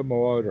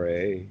amore.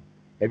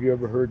 Have you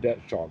ever heard that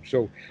song?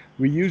 So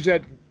we use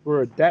that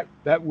word.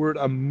 That word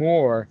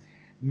amor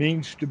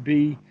means to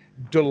be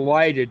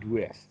delighted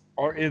with,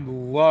 or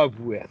in love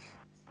with,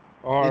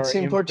 or It's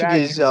in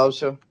Portuguese infatuated.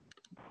 also.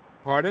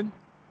 Pardon?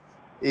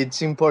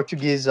 It's in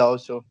Portuguese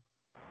also.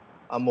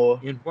 Amor.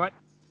 In what?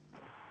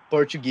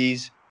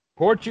 Portuguese.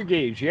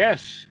 Portuguese,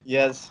 yes.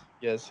 Yes,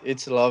 yes.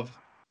 It's love.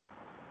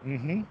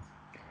 Hmm.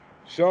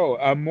 So,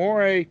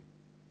 amore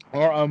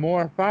or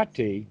amor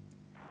fati,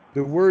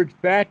 the word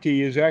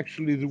fati is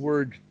actually the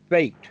word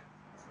fate.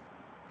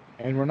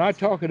 And we're not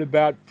talking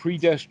about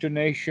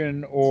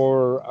predestination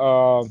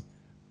or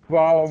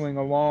following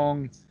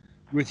along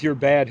with your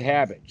bad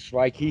habits.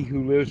 Like he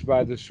who lives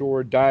by the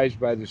sword dies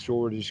by the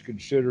sword is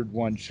considered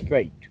one's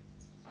fate.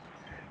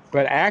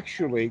 But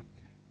actually,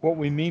 what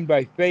we mean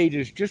by fate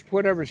is just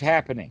whatever's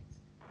happening.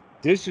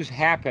 This is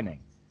happening.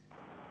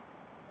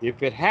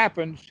 If it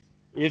happens,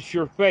 it's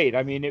your fate.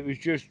 I mean, it was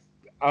just,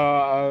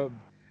 uh,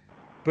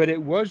 but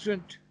it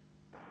wasn't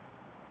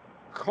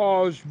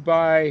caused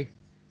by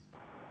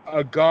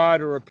a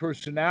god or a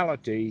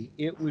personality.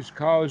 It was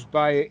caused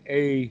by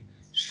a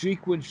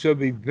sequence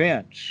of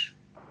events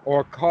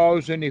or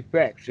cause and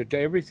effects. That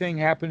everything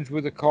happens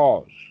with a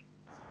cause.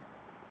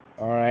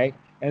 All right.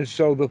 And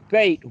so the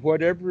fate,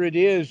 whatever it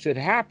is that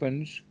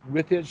happens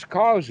with its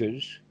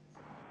causes,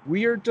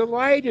 we are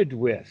delighted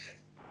with.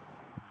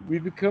 We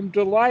become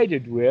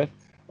delighted with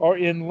or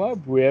in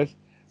love with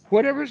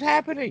whatever's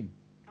happening.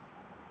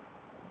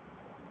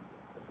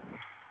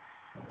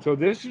 So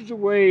this is a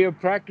way of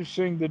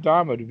practicing the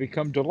Dhamma to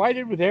become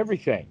delighted with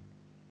everything,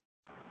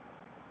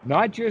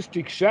 not just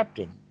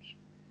acceptance,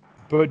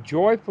 but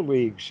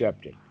joyfully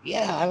accepting.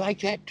 Yeah, I like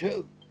that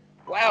too.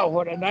 Wow,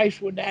 what a nice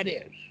one that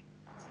is.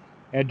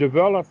 And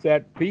develop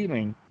that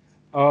feeling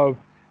of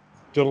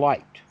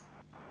delight,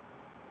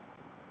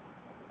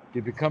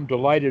 to become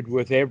delighted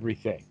with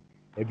everything.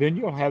 And then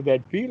you'll have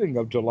that feeling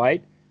of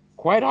delight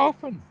quite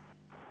often.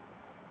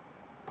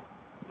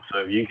 So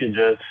if you could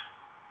just,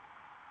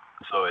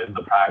 so is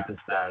the practice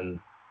then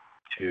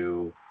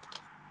to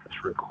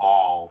just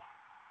recall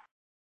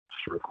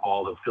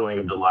the feeling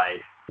of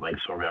delight, like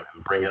sort of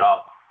bring it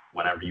up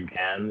whenever you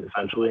can,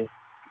 essentially,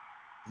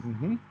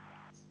 Hmm.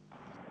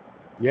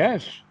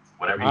 Yes.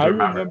 whenever you I can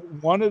remember. remember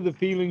one of the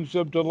feelings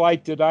of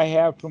delight that I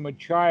have from a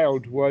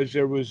child was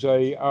there was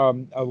a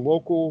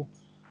local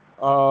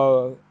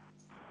uh,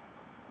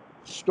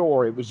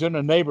 store. It was in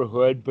a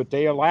neighborhood, but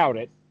they allowed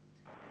it.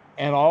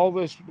 And all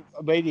this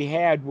lady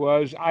had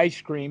was ice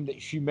cream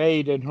that she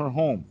made in her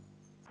home.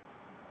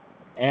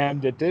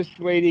 And that this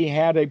lady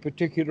had a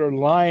particular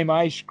lime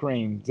ice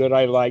cream that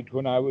I liked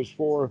when I was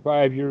 4 or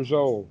 5 years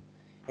old.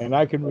 And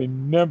I can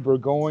remember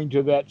going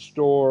to that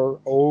store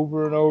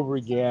over and over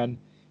again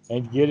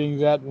and getting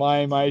that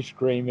lime ice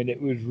cream, and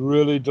it was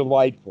really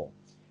delightful.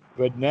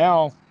 But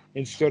now,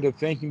 instead of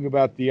thinking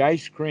about the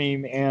ice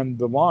cream and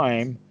the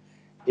lime,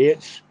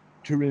 it's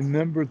to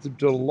remember the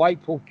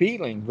delightful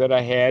feeling that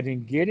I had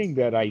in getting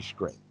that ice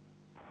cream.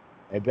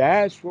 And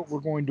that's what we're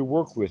going to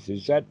work with,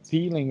 is that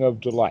feeling of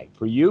delight.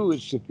 For you,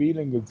 it's the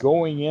feeling of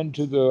going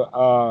into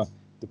the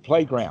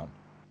playground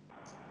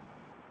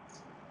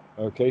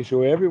Okay,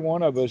 so every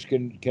one of us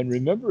can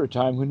remember a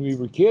time when we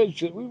were kids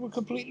that we were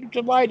completely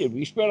delighted.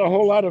 We spent a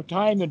whole lot of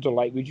time in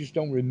delight. We just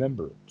don't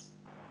remember it.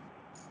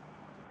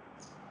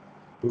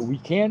 But we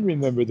can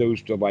remember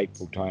those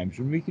delightful times,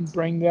 and we can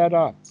bring that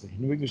up.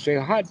 And we can say,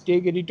 hot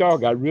diggity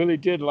dog, I really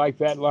did like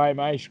that lime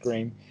ice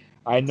cream.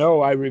 I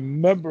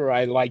remember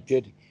I liked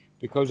it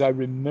because I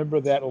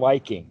remember that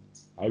liking.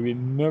 I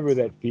remember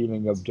that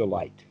feeling of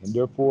delight, and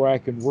therefore I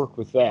can work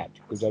with that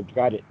because I've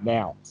got it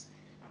now.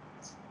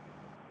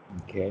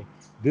 Okay,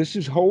 this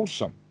is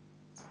wholesome.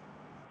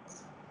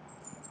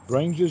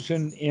 Brings us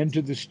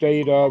into the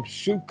state of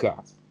sukha,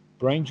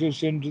 brings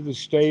us into the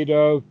state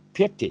of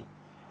piti,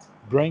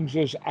 brings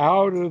us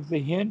out of the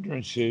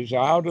hindrances,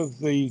 out of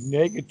the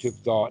negative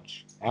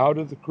thoughts, out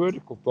of the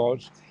critical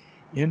thoughts,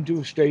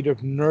 into a state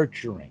of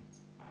nurturing.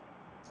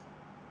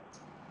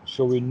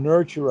 So we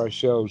nurture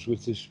ourselves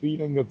with this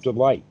feeling of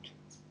delight.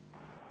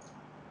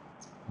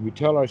 We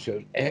tell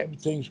ourselves,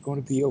 everything's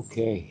going to be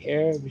okay,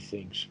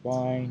 everything's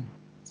fine.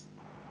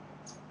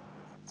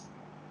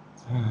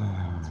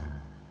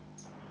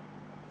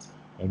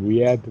 And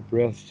we add the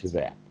breath to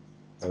that.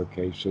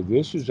 Okay, so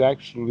this is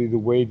actually the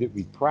way that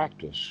we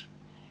practice.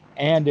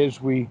 And as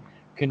we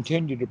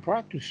continue to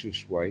practice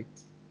this way,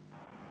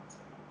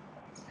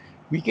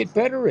 we get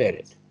better at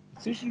it.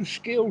 These are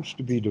skills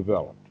to be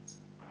developed.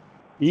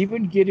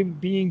 Even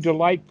being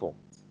delightful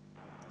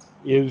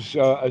is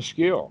a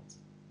skill.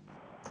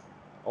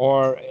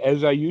 Or,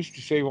 as I used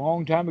to say a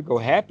long time ago,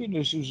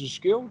 happiness is a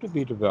skill to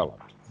be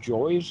developed.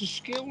 Joy is a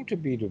skill to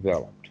be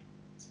developed.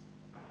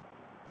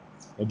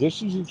 And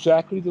this is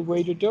exactly the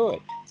way to do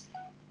it,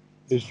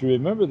 is to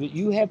remember that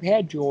you have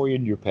had joy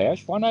in your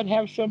past. Why not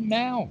have some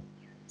now?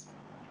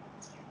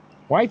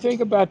 Why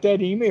think about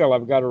that email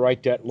I've got to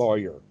write that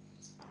lawyer?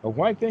 Or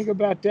why think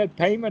about that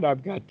payment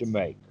I've got to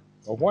make?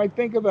 Or why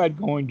think about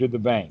going to the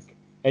bank?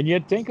 And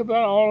yet think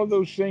about all of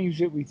those things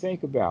that we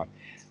think about.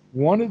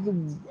 One of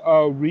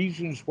the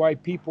reasons why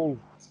people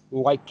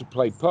like to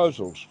play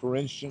puzzles, for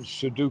instance,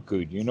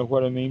 Sudoku. Do you know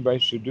what I mean by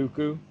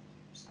Sudoku?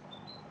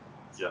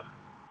 Yeah.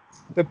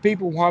 The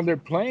people, while they're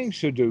playing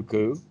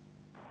Sudoku,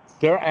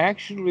 they're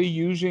actually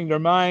using their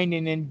mind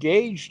and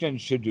engaged in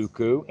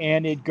Sudoku,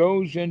 and it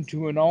goes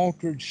into an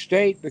altered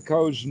state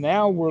because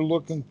now we're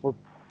looking for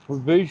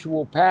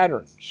visual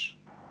patterns.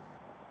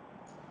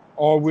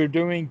 Or we're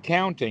doing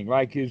counting,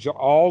 like is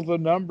all the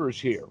numbers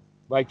here.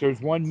 Like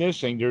there's one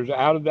missing. There's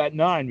out of that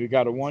nine, we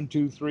got a one,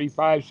 two, three,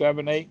 five,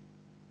 seven, eight,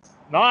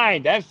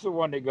 nine. That's the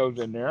one that goes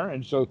in there.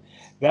 And so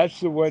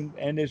that's the one,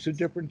 and it's a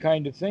different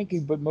kind of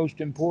thinking, but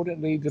most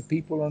importantly, the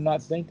people are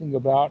not thinking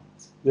about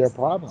their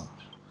problems.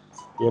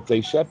 If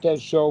they set that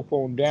cell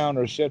phone down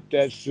or set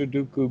that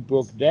Sudoku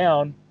book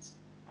down,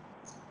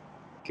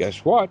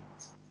 guess what?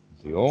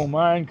 The old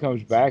mind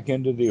comes back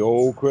into the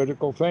old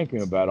critical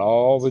thinking about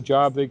all the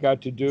job they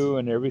got to do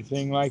and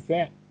everything like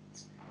that.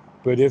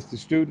 But if the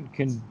student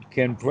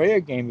can play a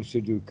game of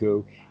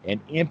Sudoku and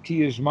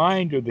empty his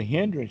mind of the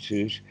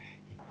hindrances,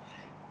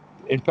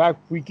 in fact,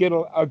 we get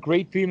a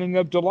great feeling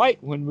of delight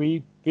when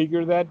we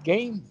figure that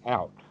game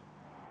out.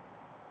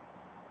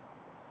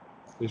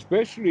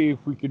 Especially if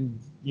we can,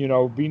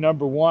 be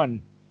number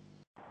one.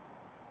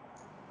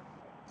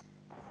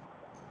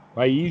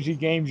 My easy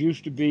games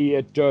used to be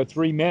at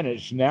 3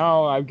 minutes.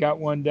 Now I've got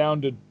one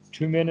down to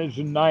 2 minutes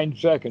and 9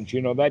 seconds.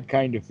 That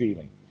kind of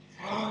feeling.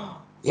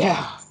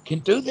 Yeah, can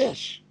do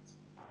this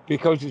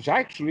because it's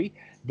actually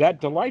that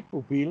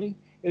delightful feeling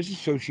is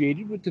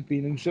associated with the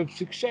feelings of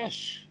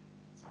success.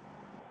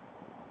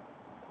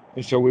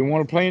 And so we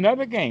want to play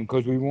another game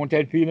because we want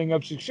that feeling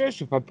of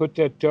success. If I put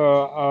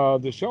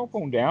the cell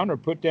phone down or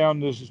put down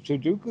the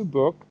Sudoku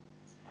book,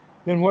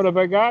 then what have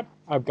I got?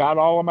 I've got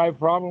all of my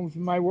problems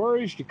and my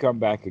worries to come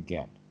back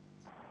again.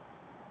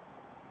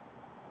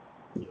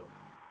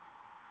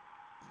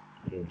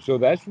 So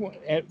that's what.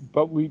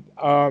 But we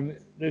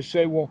let's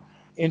say, well,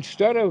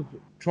 instead of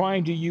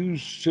trying to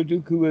use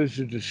Sudoku as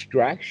a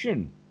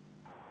distraction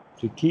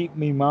to keep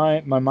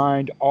my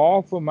mind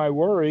off of my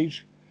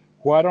worries,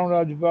 why don't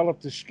I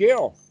develop the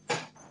skill?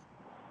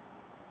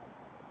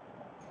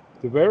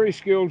 The very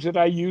skills that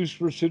I use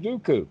for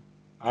Sudoku,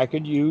 I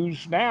can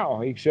use now,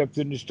 except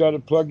that instead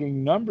of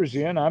plugging numbers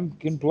in, I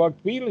can plug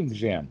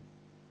feelings in.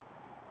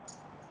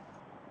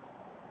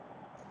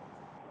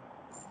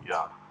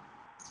 Yeah.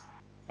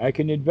 I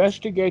can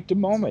investigate the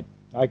moment.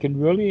 I can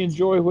really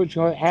enjoy what's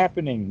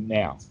happening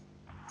now.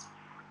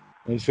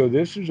 And so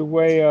this is a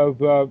way of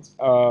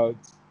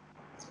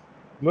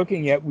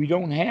looking at we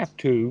don't have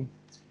to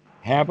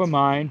have a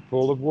mind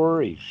full of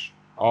worries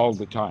all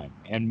the time.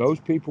 And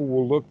most people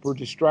will look for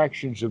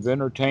distractions of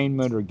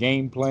entertainment or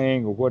game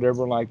playing or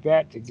whatever like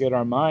that to get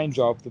our minds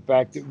off the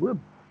fact that we're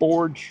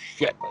bored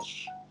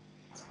shitless.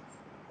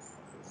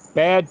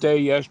 Bad day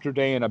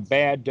yesterday and a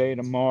bad day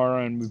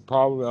tomorrow, and we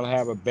probably will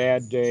have a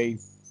bad day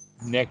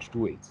next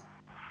week.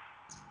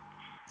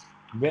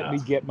 Let Yeah. me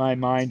get my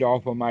mind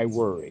off of my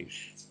worries.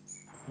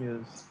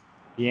 Yes.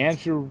 The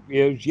answer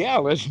is yeah,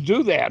 let's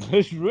do that.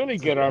 Let's really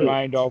get our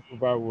mind off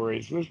of our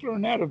worries. Let's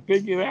learn how to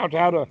figure out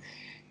how to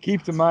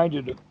keep the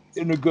mind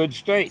in a good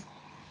state.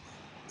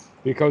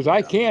 because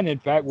I can, in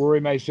fact, worry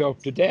myself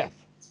to death.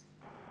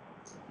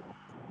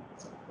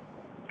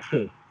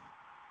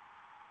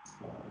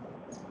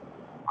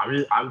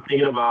 I'm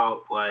thinking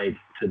about like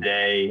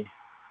today.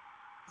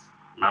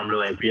 Remember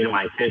like being in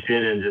my kitchen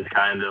and just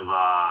kind of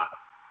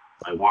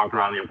like walking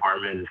around the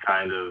apartment, just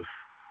kind of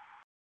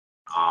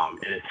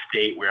in a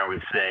state where I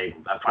would say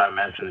that's why I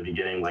mentioned in the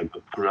beginning, like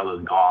the thrill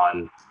is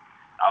gone.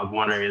 I was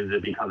wondering, is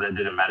it because I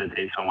didn't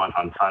meditate so much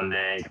on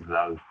Sunday because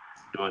I was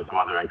doing some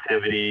other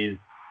activities,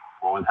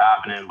 what was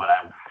happening? But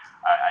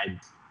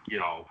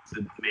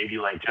maybe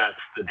like just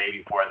the day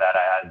before that,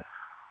 I had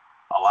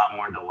a lot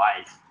more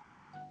delight,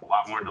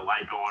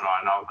 going on.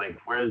 And I was like,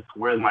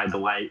 where's my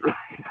delight right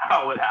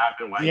now? What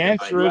happened? Why The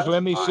can't I answer is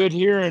let me gratify? sit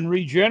here and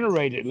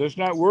regenerate it. Let's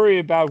not worry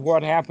about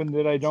what happened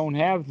that I don't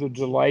have the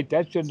delight.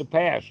 That's in the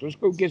past. Let's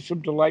go get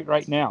some delight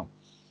right now.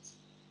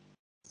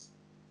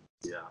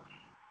 Yeah.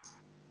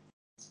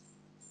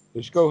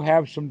 Let's go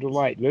have some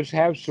delight. Let's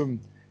have some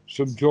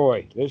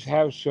joy. Let's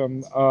have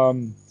some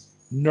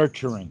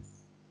nurturing.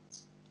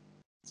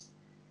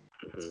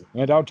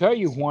 And I'll tell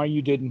you why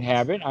you didn't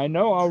have it. I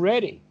know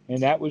already.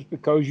 And that was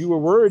because you were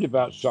worried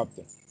about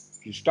something.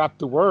 If you stop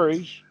the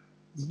worries,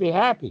 you'd be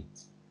happy.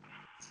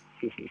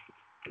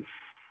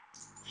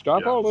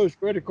 Stop Yeah. all those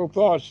critical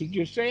thoughts and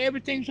just say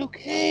everything's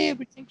okay,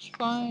 everything's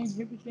fine,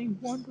 everything's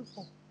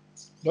wonderful.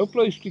 No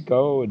place to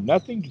go and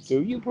nothing to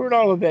do. You've heard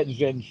all of that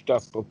Zen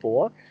stuff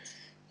before.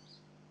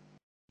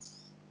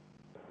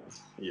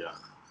 Yeah.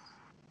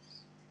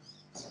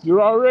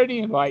 You're already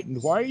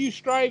enlightened. Why are you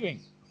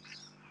striving?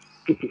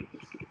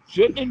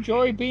 Sit and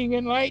enjoy being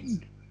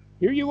enlightened.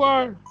 Here you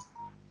are.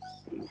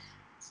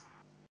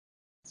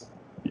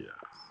 Yeah.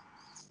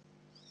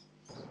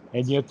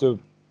 And yet the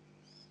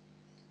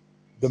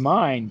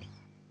mind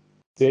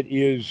that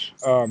is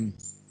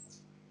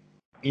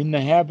in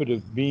the habit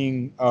of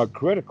being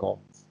critical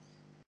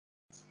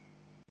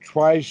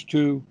tries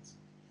to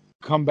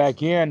come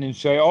back in and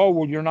say, oh,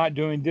 well, you're not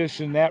doing this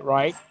and that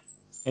right.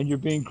 And you're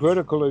being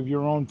critical of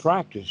your own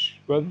practice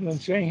rather than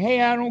saying,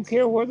 hey, I don't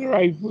care whether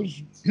I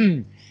was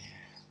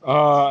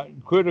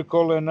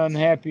critical and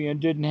unhappy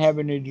and didn't have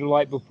any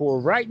delight before.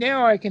 Right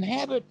now, I can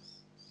have it.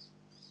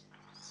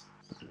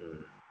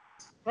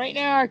 Right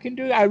now, I can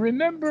do it. I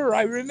remember.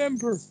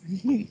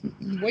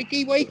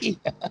 Wakey, wakey.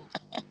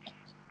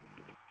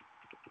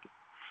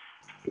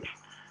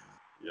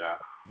 Yeah.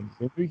 And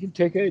then we can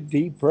take a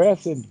deep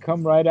breath and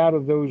come right out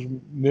of those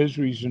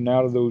miseries and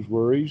out of those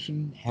worries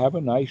and have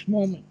a nice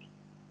moment.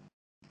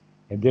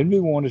 And then we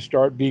want to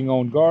start being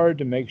on guard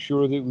to make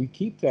sure that we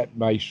keep that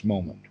nice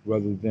moment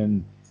rather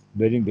than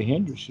letting the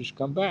hindrances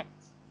come back.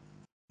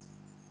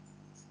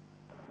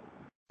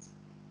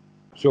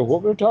 So,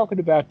 what we're talking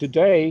about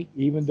today,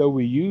 even though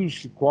we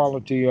use the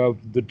quality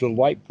of the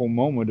delightful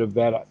moment of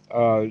that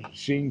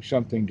seeing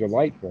something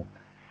delightful,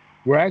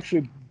 we're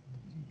actually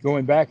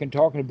going back and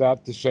talking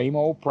about the same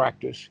old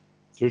practice.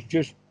 There's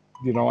just,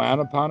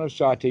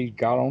 Anapanasati's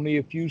got only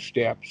a few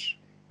steps.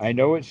 I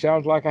know it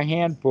sounds like a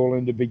handful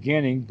in the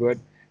beginning, but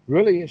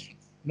really it's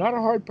not a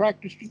hard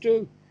practice to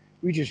do.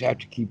 We just have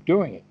to keep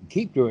doing it and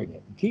keep doing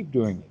it and keep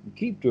doing it and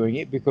keep doing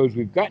it because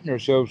we've gotten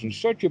ourselves in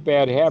such a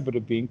bad habit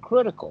of being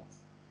critical.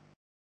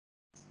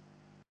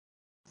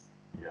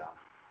 Yeah.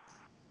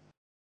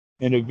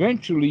 And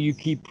eventually you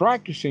keep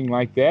practicing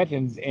like that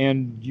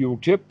and you'll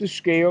tip the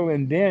scale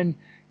and then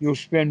you'll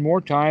spend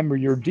more time or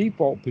your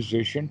default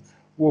position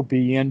will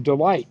be in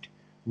delight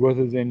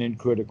rather than in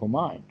critical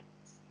mind.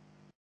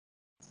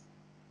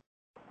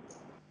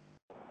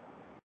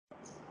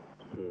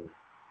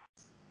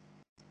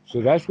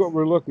 So that's what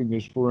we're looking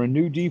is for a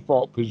new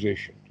default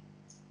position.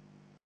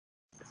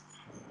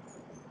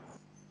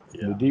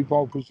 Yeah. The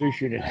default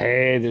position is,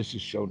 hey, this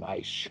is so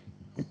nice.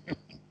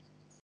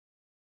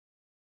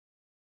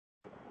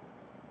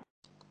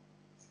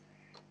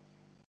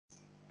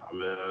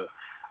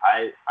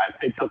 I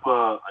picked up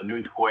a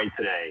new toy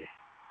today,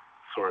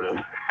 sort of.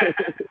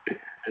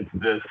 It's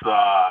this is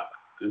a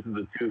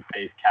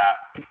toothpaste cap.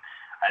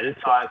 I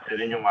just saw it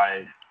sitting in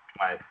my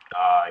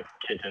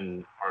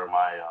kitchen or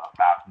my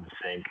bathroom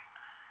sink,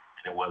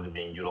 and it wasn't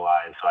being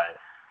utilized. So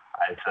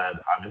I said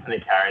I'm just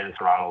gonna carry this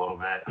around a little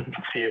bit,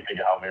 see if it can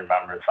help me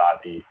remember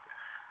Sati,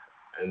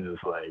 and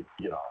just like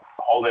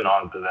holding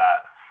on to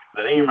that.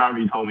 I think you remember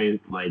you told me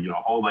like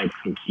hold like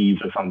some keys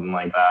or something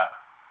like that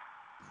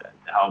to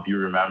help you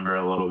remember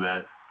a little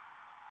bit.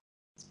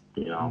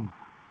 You know,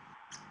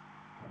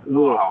 it's a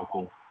little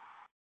helpful.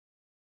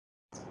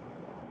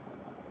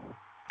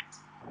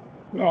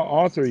 Well,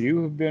 Arthur,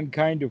 you have been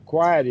kind of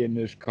quiet in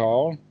this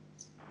call. Do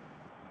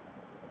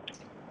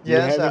you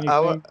Yes, have anything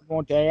you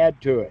want to add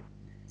to it?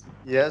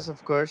 yes,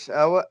 of course.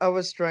 I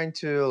was trying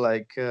to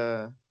like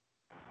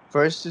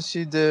first to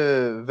see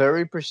the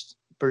very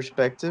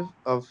perspective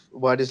of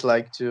what it's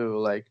like to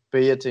like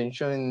pay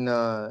attention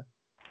in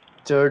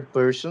third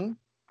person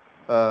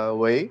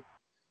way,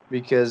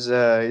 because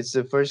it's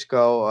the first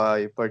call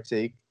I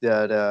partake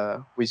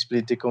that we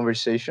split the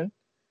conversation,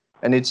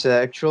 and it's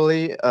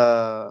actually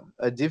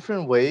a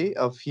different way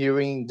of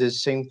hearing the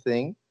same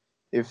thing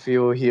if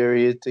you hear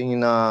it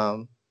in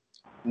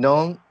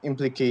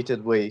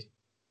non-implicated way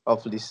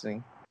of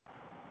listening.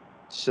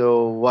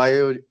 So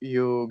while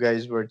you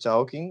guys were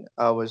talking,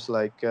 I was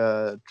like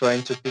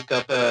trying to pick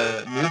up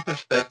new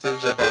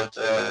perspectives about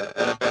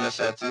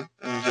anapanasati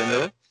in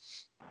general,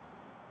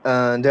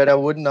 that I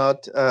would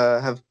not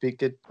have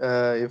picked it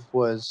if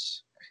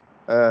was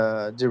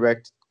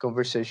direct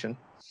conversation.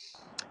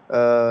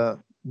 Uh,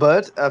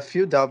 but a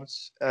few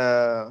doubts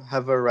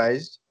have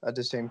arisen at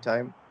the same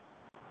time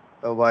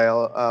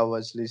while I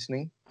was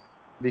listening,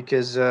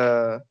 because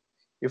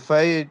if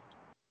I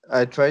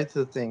try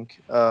to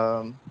think,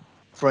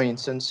 for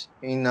instance,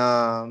 in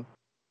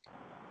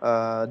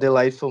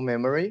delightful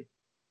memory,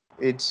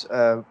 it's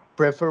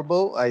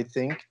preferable, I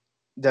think,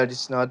 that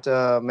it's not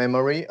a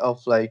memory of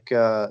like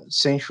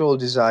sensual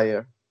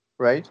desire,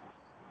 right?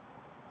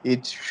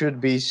 It should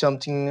be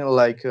something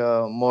like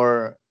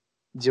more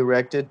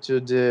directed to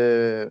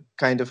the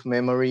kind of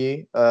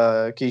memory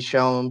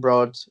Keyshawn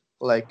brought,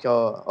 like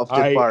of the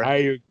I park.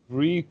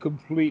 agree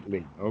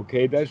completely.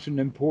 Okay, that's an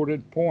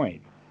important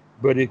point.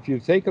 But if you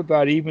think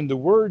about even the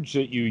words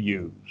that you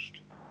used,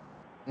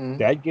 Mm,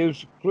 that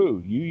gives a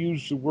clue. You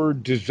use the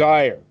word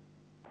desire.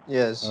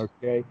 yes.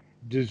 Okay,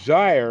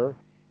 desire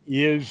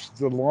is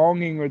the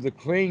longing or the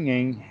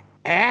clinging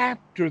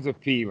after the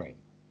feeling.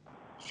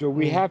 So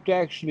we Mm, have to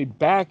actually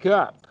back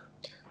up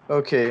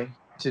okay,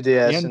 to the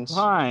in essence.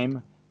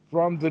 time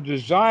from the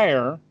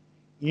desire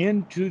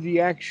into the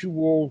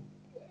actual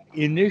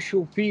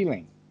initial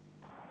feeling.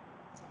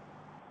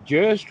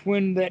 Just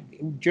when that,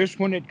 just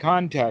when it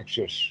contacts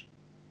us,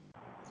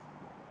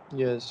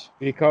 Yes.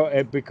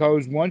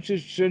 because once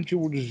it's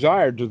sensual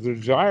desire, the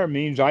desire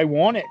means I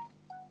want it,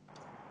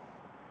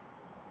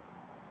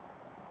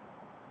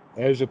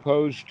 as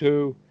opposed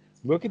to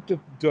look at the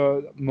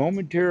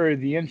momentary,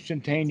 the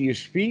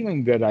instantaneous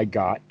feeling that I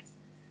got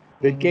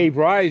that Mm-hmm. gave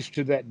rise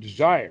to that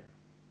desire.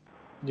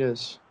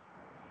 Yes.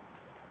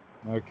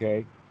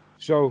 Okay,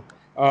 so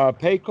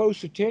pay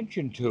close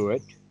attention to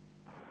it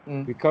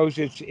Mm, because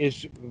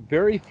it's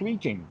very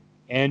fleeting,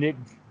 and it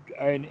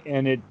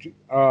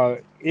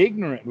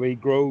ignorantly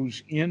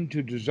grows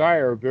into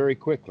desire very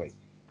quickly.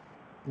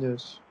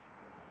 yes.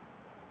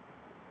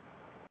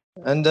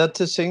 And at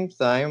the same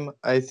time,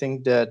 I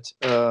think that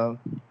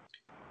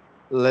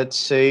let's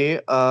say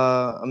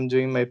I'm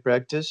doing my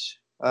practice.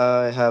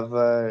 I have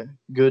a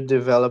good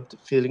developed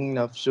feeling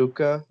of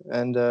sukha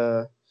and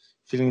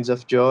feelings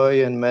of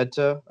joy and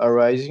metta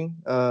arising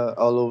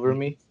all over Mhm.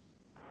 me.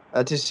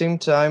 At the same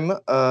time,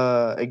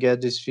 I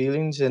get these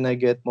feelings and I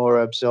get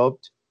more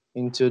absorbed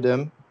into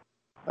them.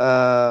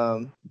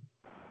 Um,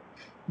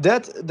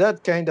 that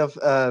kind of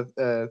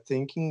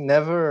thinking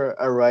never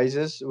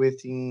arises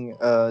within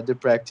the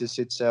practice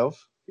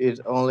itself. It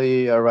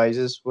only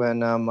arises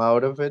when I'm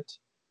out of it.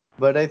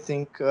 But I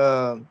think,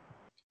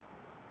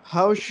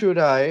 how should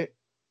I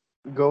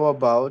go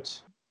about,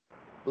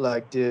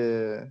 like,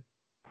 the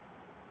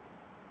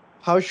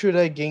how should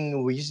I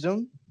gain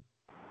wisdom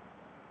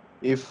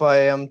if I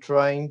am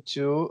trying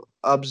to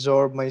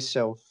absorb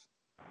myself?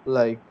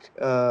 Like,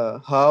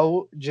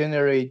 how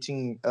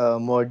generating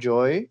more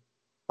joy,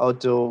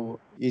 although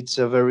it's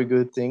a very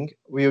good thing,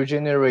 will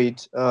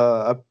generate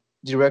a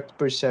direct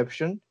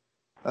perception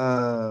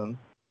um,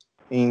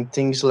 in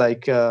things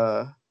like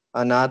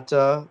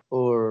anatta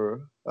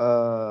or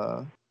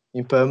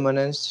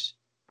impermanence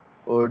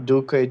or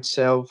dukkha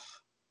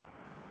itself.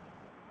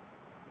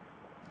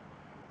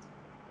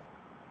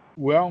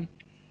 Well,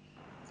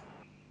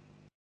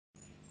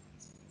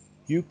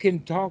 you can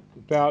talk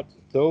about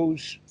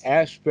those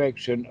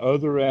aspects and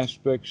other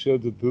aspects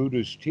of the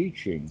Buddha's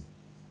teaching,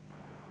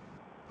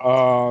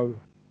 uh,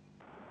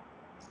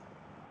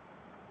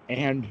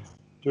 and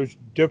there's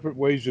different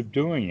ways of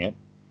doing it.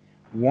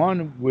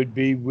 One would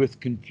be with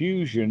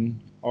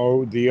confusion,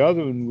 or the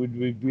other one would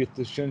be with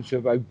the sense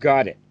of I've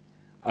got it.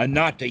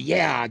 Anatta,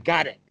 yeah, I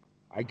got it.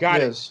 I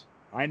got it. Yes,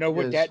 I know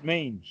what yes, that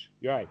means.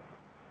 Right.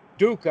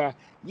 Dukkha,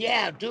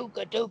 yeah,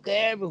 dukkha, dukkha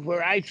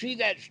everywhere. I see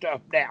that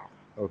stuff now.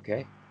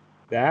 Okay.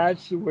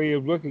 That's the way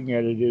of looking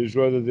at it is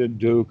rather than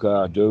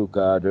dukkha,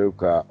 dukkha,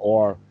 dukkha,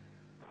 or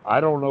I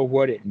don't know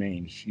what it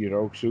means,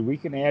 So we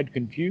can add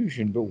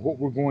confusion, but what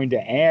we're going to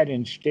add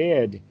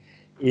instead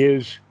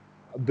is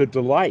the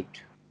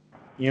delight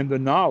in the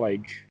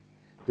knowledge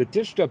that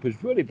this stuff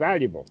is really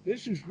valuable.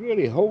 This is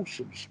really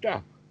wholesome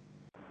stuff.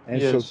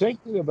 And so yes.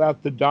 thinking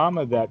about the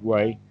Dhamma that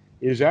way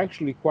is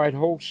actually quite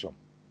wholesome.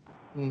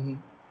 Hmm.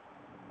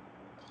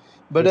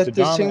 But That the at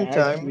the Dhamma same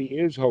time, actually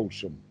is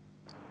wholesome.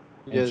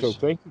 And so yes,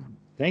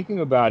 thinking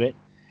about it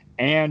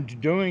and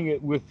doing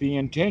it with the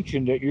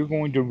intention that you're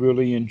going to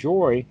really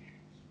enjoy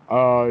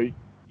uh,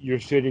 your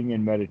sitting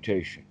in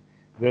meditation.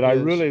 That I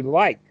yes, really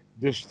like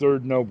this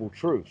third noble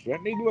truth.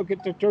 Let me look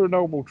at the third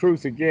noble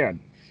truth again.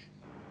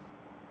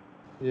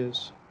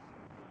 yes.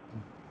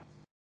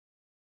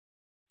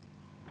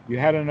 You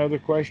had another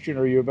question?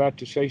 Or are you about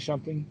to say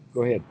something?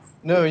 Go ahead.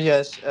 No,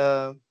 yes.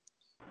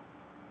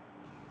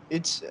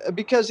 It's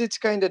because it's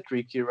kind of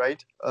tricky,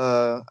 right?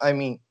 I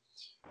mean,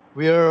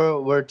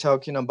 we're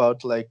talking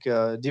about like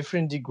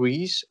different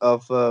degrees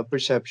of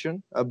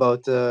perception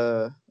about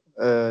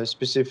a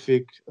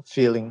specific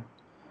feeling.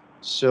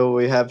 So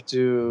we have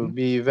to Mhm.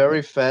 be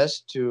very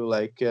fast to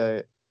like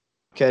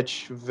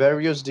catch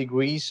various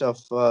degrees of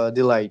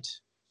delight.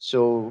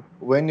 So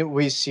when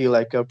we see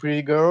like a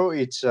pretty girl,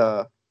 it's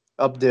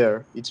up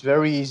there. It's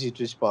very easy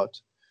to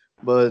spot.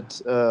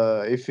 But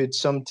if it's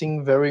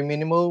something very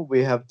minimal,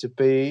 we have to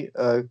pay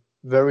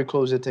very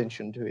close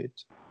attention to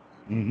it.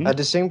 Mhm. At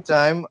the same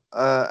time,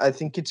 I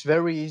think it's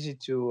very easy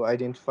to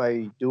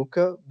identify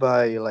dukkha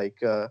by like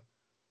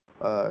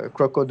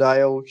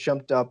crocodile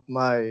jumped up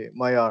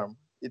my arm.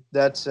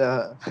 That's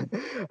a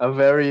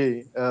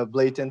very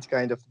blatant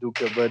kind of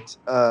dukkha,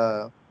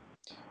 but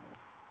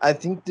I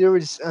think there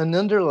is an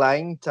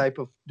underlying type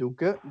of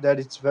dukkha that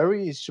it's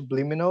very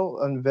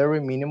subliminal and very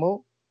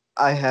minimal.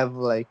 I have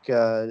like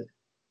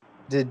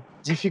the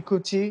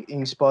difficulty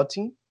in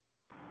spotting,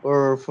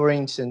 or for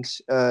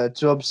instance,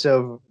 to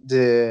observe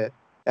the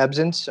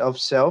absence of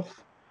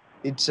self.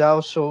 It's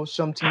also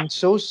something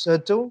so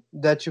subtle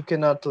that you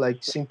cannot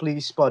like simply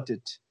spot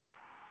it.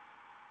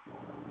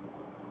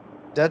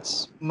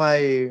 That's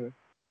my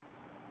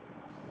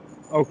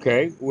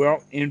Okay,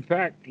 well, in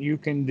fact, you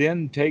can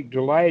then take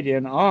delight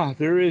in,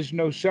 there is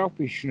no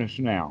selfishness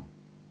now.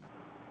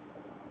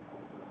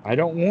 I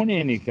don't want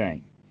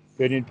anything.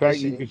 That in I fact,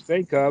 you see. can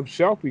think of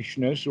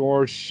selfishness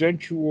or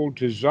sensual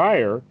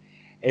desire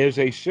as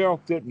a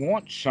self that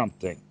wants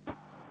something. And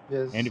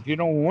Yes. if you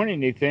don't want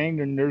anything,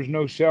 then there's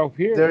no self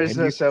here. There is And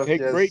no you can self.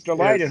 take great Yes.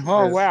 delight in, Yes.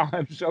 oh, Yes. wow,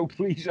 I'm so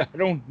pleased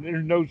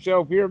there's no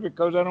self here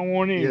because I don't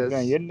want anything.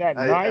 Yes. Isn't that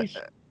I nice?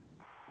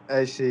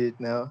 I see it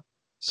now.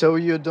 So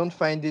you don't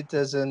find it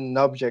as an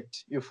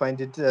object. You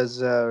find it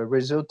as a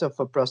result of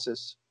a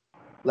process,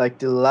 like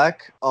the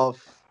lack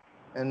of,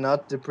 and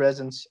not the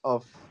presence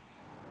of.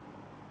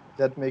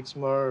 That makes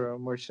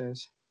more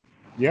sense.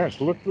 Yes,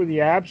 look for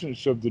the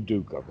absence of the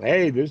dukkha.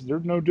 Hey, there's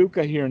no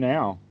dukkha here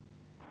now.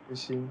 You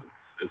see.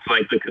 It's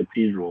like the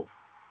cathedral,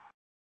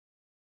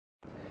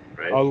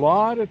 right? A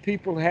lot of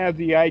people have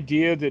the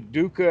idea that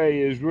dukkha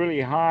is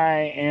really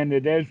high and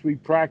that as we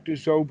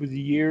practice over the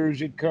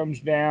years it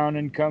comes down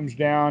and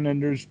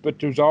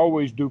there's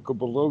always dukkha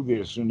below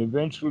this and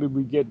eventually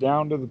we get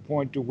down to the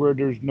point to where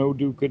there's no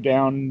dukkha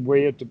down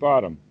way at the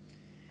bottom.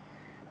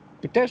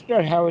 But that's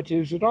not how it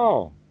is at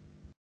all.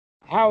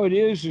 How it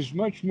is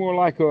much more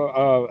like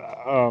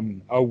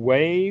a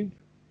wave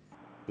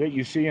that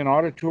you see, an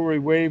auditory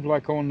wave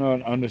like on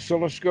an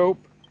oscilloscope,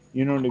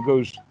 and it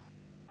goes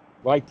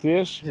like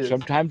this. Yes.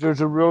 Sometimes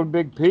there's a real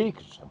big peak,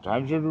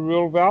 sometimes there's a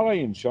real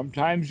valley, and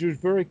sometimes there's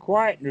very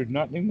quiet and there's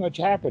nothing much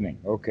happening.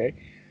 Okay,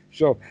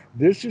 so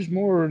this is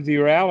more the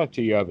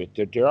reality of it,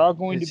 that there are I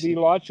going to be see.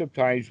 lots of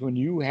times when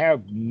you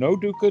have no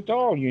dukkha at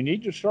all. You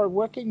need to start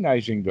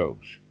recognizing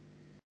those,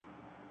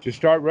 to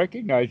start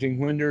recognizing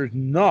when there's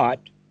not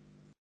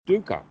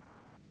dukkha.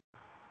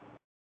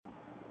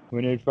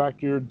 When in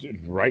fact you're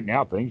right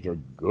now things are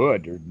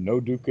good. There's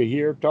no dukkha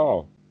here at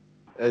all.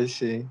 I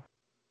see.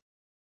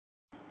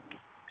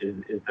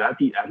 Is that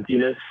the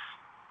emptiness?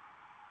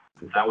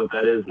 Is that what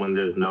that is when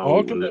there's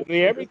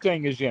Ultimately, no dukkha?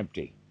 everything is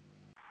empty.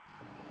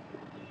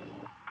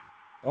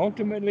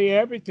 Ultimately,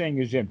 everything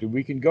is empty.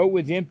 We can go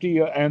with empty,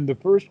 and the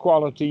first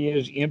quality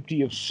is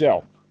empty of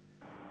self,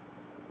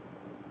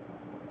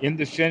 in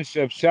the sense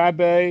of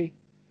sabe,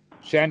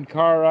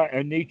 sankara,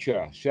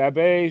 anicca,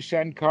 sabe,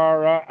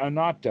 sankara,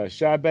 anatta,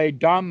 sabe,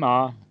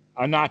 dhamma,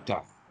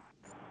 anatta,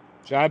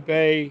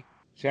 sabe,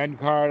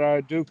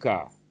 sankara,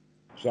 dukkha,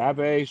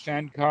 sabe,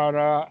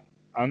 sankara,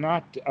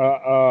 anatta,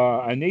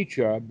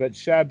 anicca, but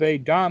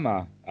sabe,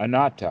 dhamma,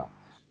 anatta.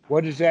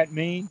 What does that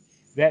mean?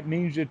 That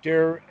means that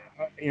there,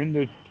 in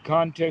the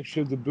context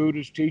of the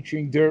Buddhist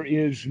teaching, there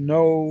is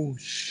no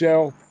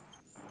self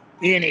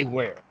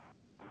anywhere.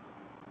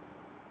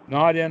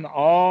 Not in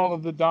all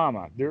of the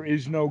Dhamma. There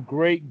is no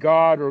great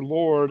God or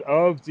Lord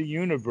of the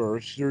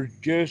universe. There's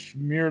just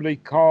merely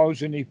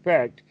cause and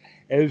effect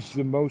as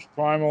the most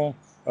primal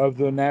of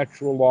the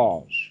natural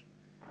laws.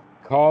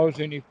 Cause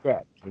and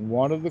effect. And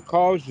one of the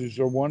causes,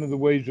 or one of the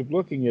ways of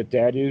looking at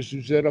that, is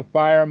that a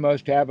fire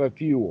must have a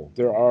fuel.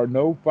 There are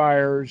no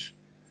fires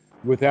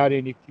without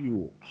any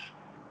fuels.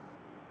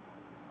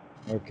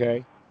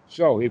 Okay?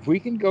 So if we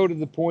can go to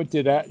the point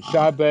that at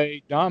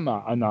Sabe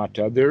Dhamma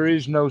Anatta, there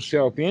is no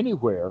self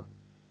anywhere.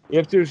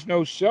 If there's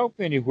no self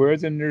anywhere,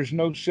 then there's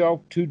no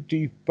self to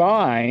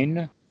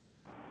define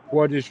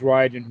what is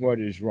right and what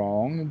is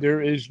wrong.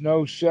 There is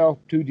no self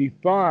to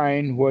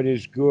define what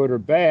is good or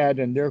bad,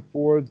 and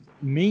therefore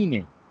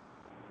meaning.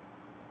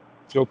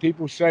 So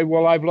people say,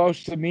 well, I've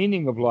lost the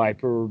meaning of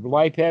life, or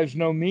life has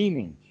no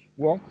meaning.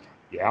 Well,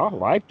 yeah,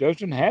 life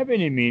doesn't have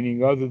any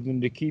meaning other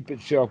than to keep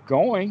itself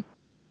going.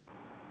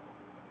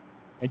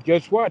 And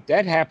guess what?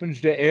 That happens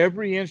to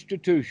every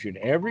institution,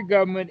 every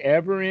government,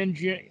 every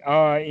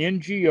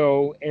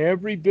NGO,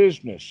 every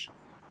business.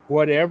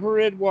 Whatever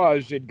it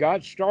was that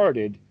got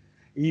started,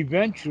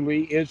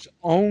 eventually its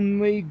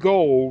only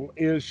goal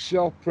is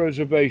self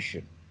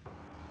preservation.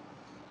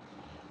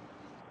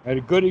 And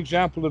a good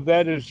example of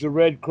that is the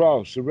Red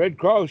Cross. The Red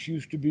Cross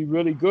used to be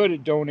really good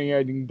at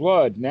donating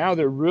blood. Now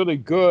they're really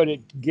good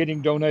at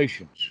getting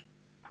donations.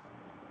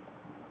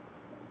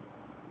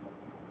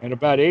 And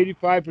about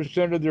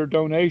 85% of their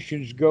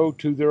donations go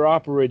to their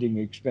operating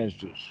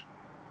expenses.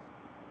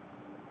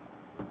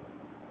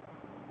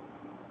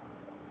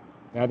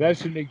 Now,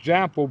 that's an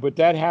example, but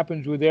that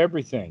happens with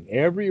everything.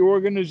 Every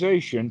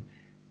organization,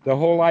 the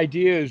whole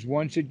idea is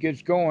once it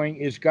gets going,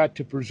 it's got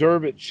to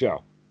preserve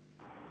itself.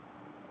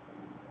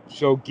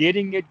 So,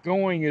 getting it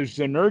going is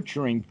the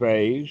nurturing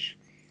phase,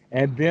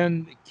 and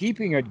then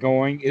keeping it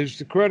going is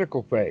the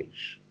critical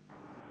phase.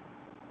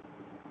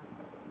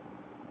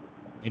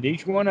 And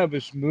each one of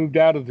us moved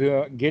out of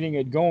the getting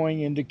it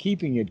going into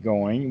keeping it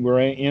going. We're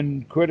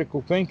in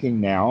critical thinking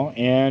now,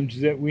 and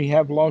that we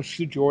have lost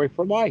the joy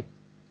for life.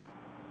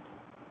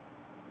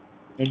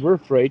 And we're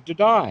afraid to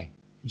die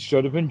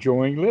instead of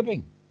enjoying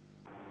living.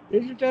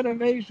 Isn't that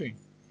amazing?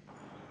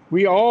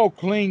 We all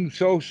cling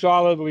so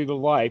solidly to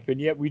life, and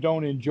yet we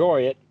don't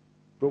enjoy it,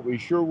 but we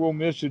sure will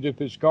miss it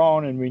if it's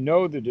gone, and we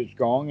know that it's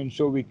gone, and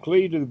so we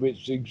cling to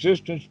its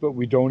existence, but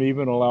we don't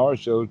even allow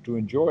ourselves to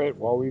enjoy it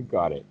while we've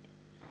got it.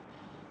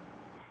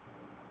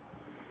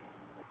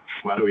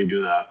 Why do we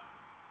do that?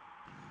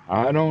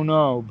 I don't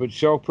know, but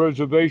self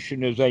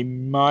preservation is a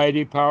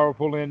mighty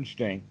powerful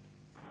instinct.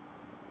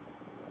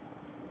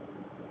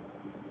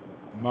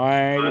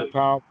 Mighty But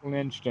powerful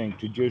instinct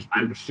to just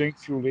I,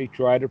 instinctually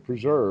try to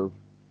preserve.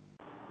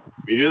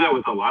 we do that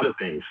with a lot of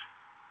things.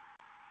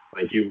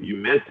 Like you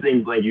miss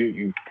things, like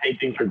you take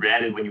things for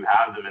granted when you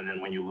have them, and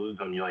then when you lose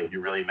them, you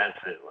really miss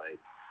it. Like,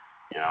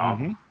 you know,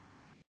 Hmm.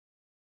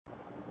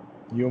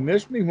 You'll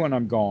miss me when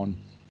I'm gone.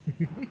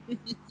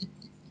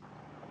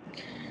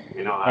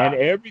 you know And that.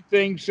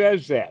 everything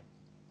says that.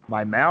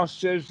 My mouse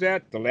says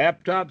that, the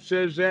laptop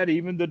says that,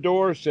 even the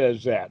door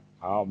says that.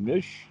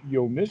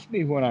 You'll miss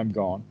me when I'm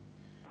gone.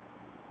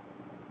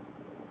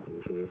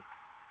 Hmm.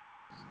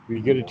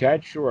 We get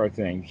attached to our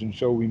things, and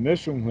so we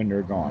miss them when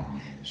they're gone.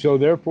 So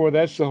therefore,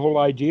 that's the whole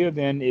idea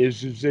then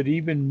is that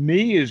even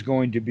me is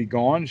going to be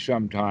gone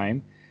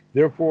sometime.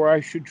 Therefore, I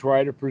should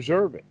try to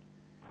preserve it.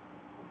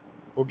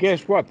 Well,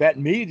 guess what? That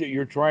me that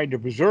you're trying to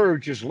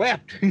preserve just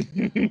left.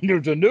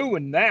 There's a new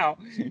one now.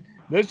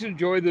 Let's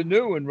enjoy the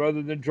new one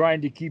rather than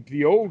trying to keep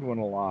the old one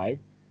alive.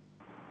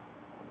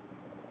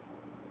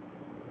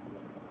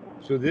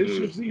 So this Mm.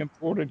 is the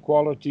important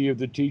quality of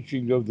the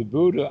teachings of the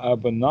Buddha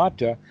of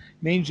anatta,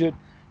 means that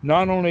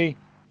not only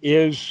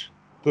is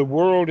the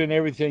world and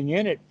everything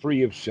in it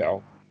free of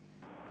self,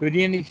 but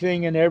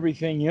anything and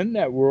everything in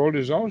that world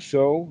is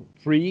also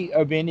free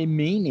of any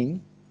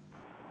meaning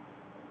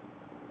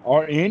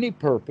or any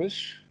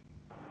purpose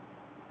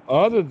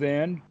other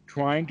than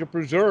trying to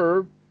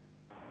preserve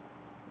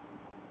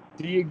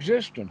the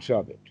existence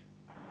of it.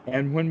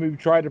 And when we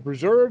try to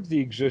preserve the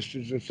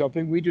existence of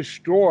something, we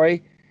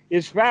destroy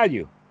its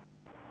value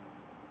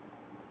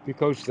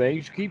because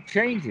things keep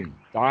changing,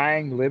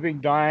 dying,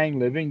 living, dying,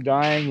 living,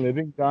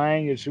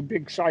 dying. It's a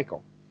big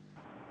cycle.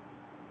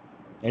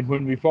 And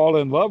when we fall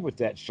in love with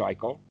that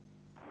cycle,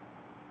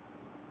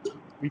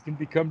 we can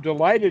become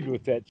delighted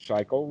with that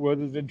cycle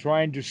rather than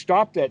trying to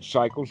stop that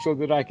cycle so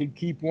that I can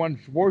keep one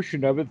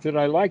portion of it that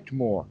I liked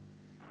more.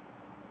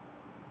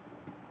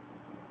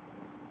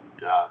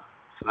 Yeah.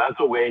 So that's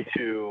a way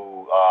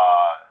to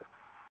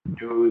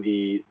do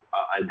the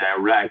a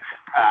direct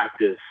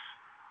practice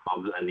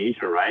of the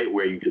anicca, right?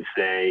 Where you could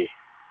say,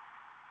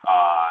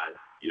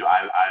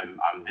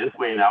 I'm this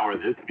way now, or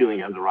this feeling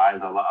has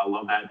arisen. I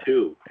love that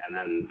too. And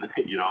then,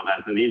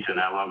 that's anicca, and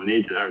I love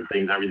anicca.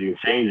 Everything's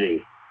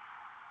changing,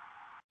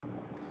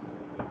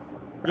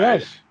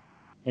 right? Yes.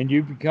 And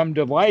you become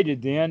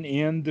delighted then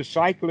in the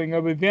cycling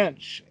of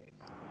events.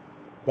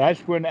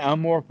 That's when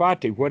amor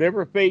fati,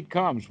 whatever fate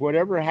comes,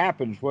 whatever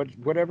happens,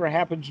 whatever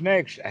happens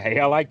next, hey,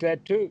 I like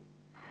that too.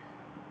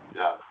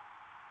 Yeah.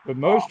 But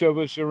Wow. most of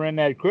us are in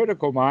that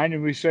critical mind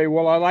and we say,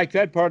 well, I like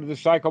that part of the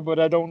cycle, but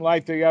I don't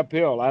like the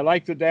uphill. I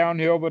like the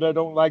downhill, but I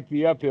don't like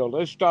the uphill.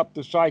 Let's stop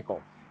the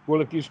cycle.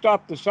 Well, if you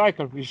stop the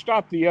cycle, if you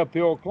stop the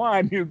uphill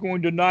climb, you're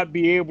going to not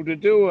be able to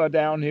do a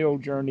downhill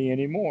journey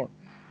anymore.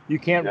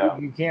 Yeah.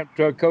 You can't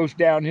coast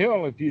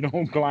downhill if you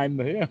don't climb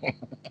the hill.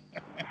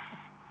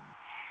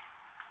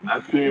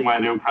 That's gonna be my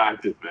new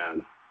practice,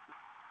 man.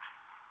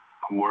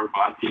 More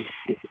bhakti.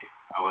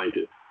 I like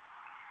it.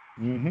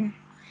 Hmm.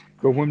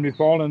 But when we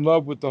fall in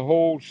love with the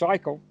whole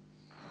cycle,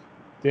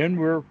 then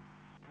we're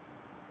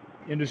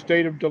in a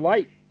state of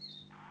delight,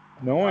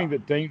 Yeah. knowing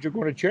that things are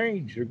going to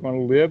change. They're going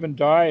to live and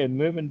die and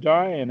live and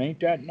die, and ain't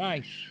that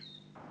nice?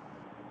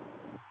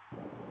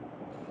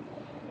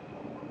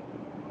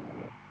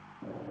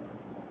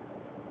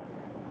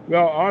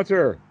 Well,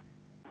 Arthur,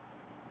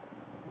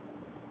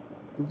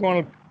 we're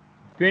going to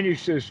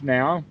finish this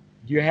now.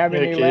 Do you have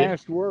any Okay.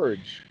 last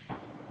words?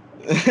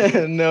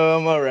 No,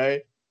 I'm all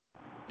right.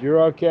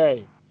 You're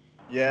okay.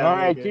 Yeah, All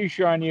I'm right, okay.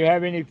 Keyshawn, you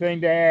have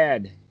anything to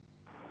add?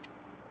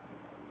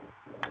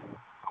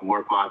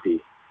 More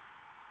bhakti.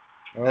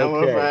 I'm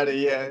all Okay. right.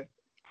 Yeah.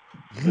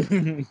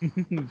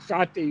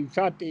 Sati,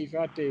 Sati,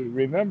 Sati.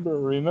 Remember,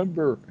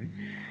 remember.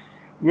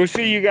 We'll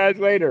see you guys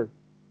later.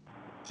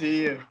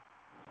 See you.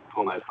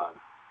 Till next time.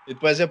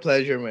 It was a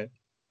pleasure, man.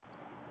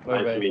 Bye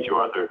Nice to bye. meet you,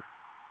 Arthur.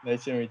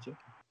 Nice to meet you.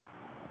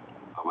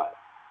 Bye bye.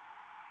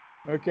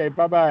 Okay,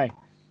 bye bye.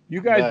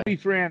 You guys Bye. be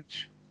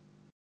friends.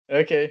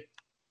 Okay.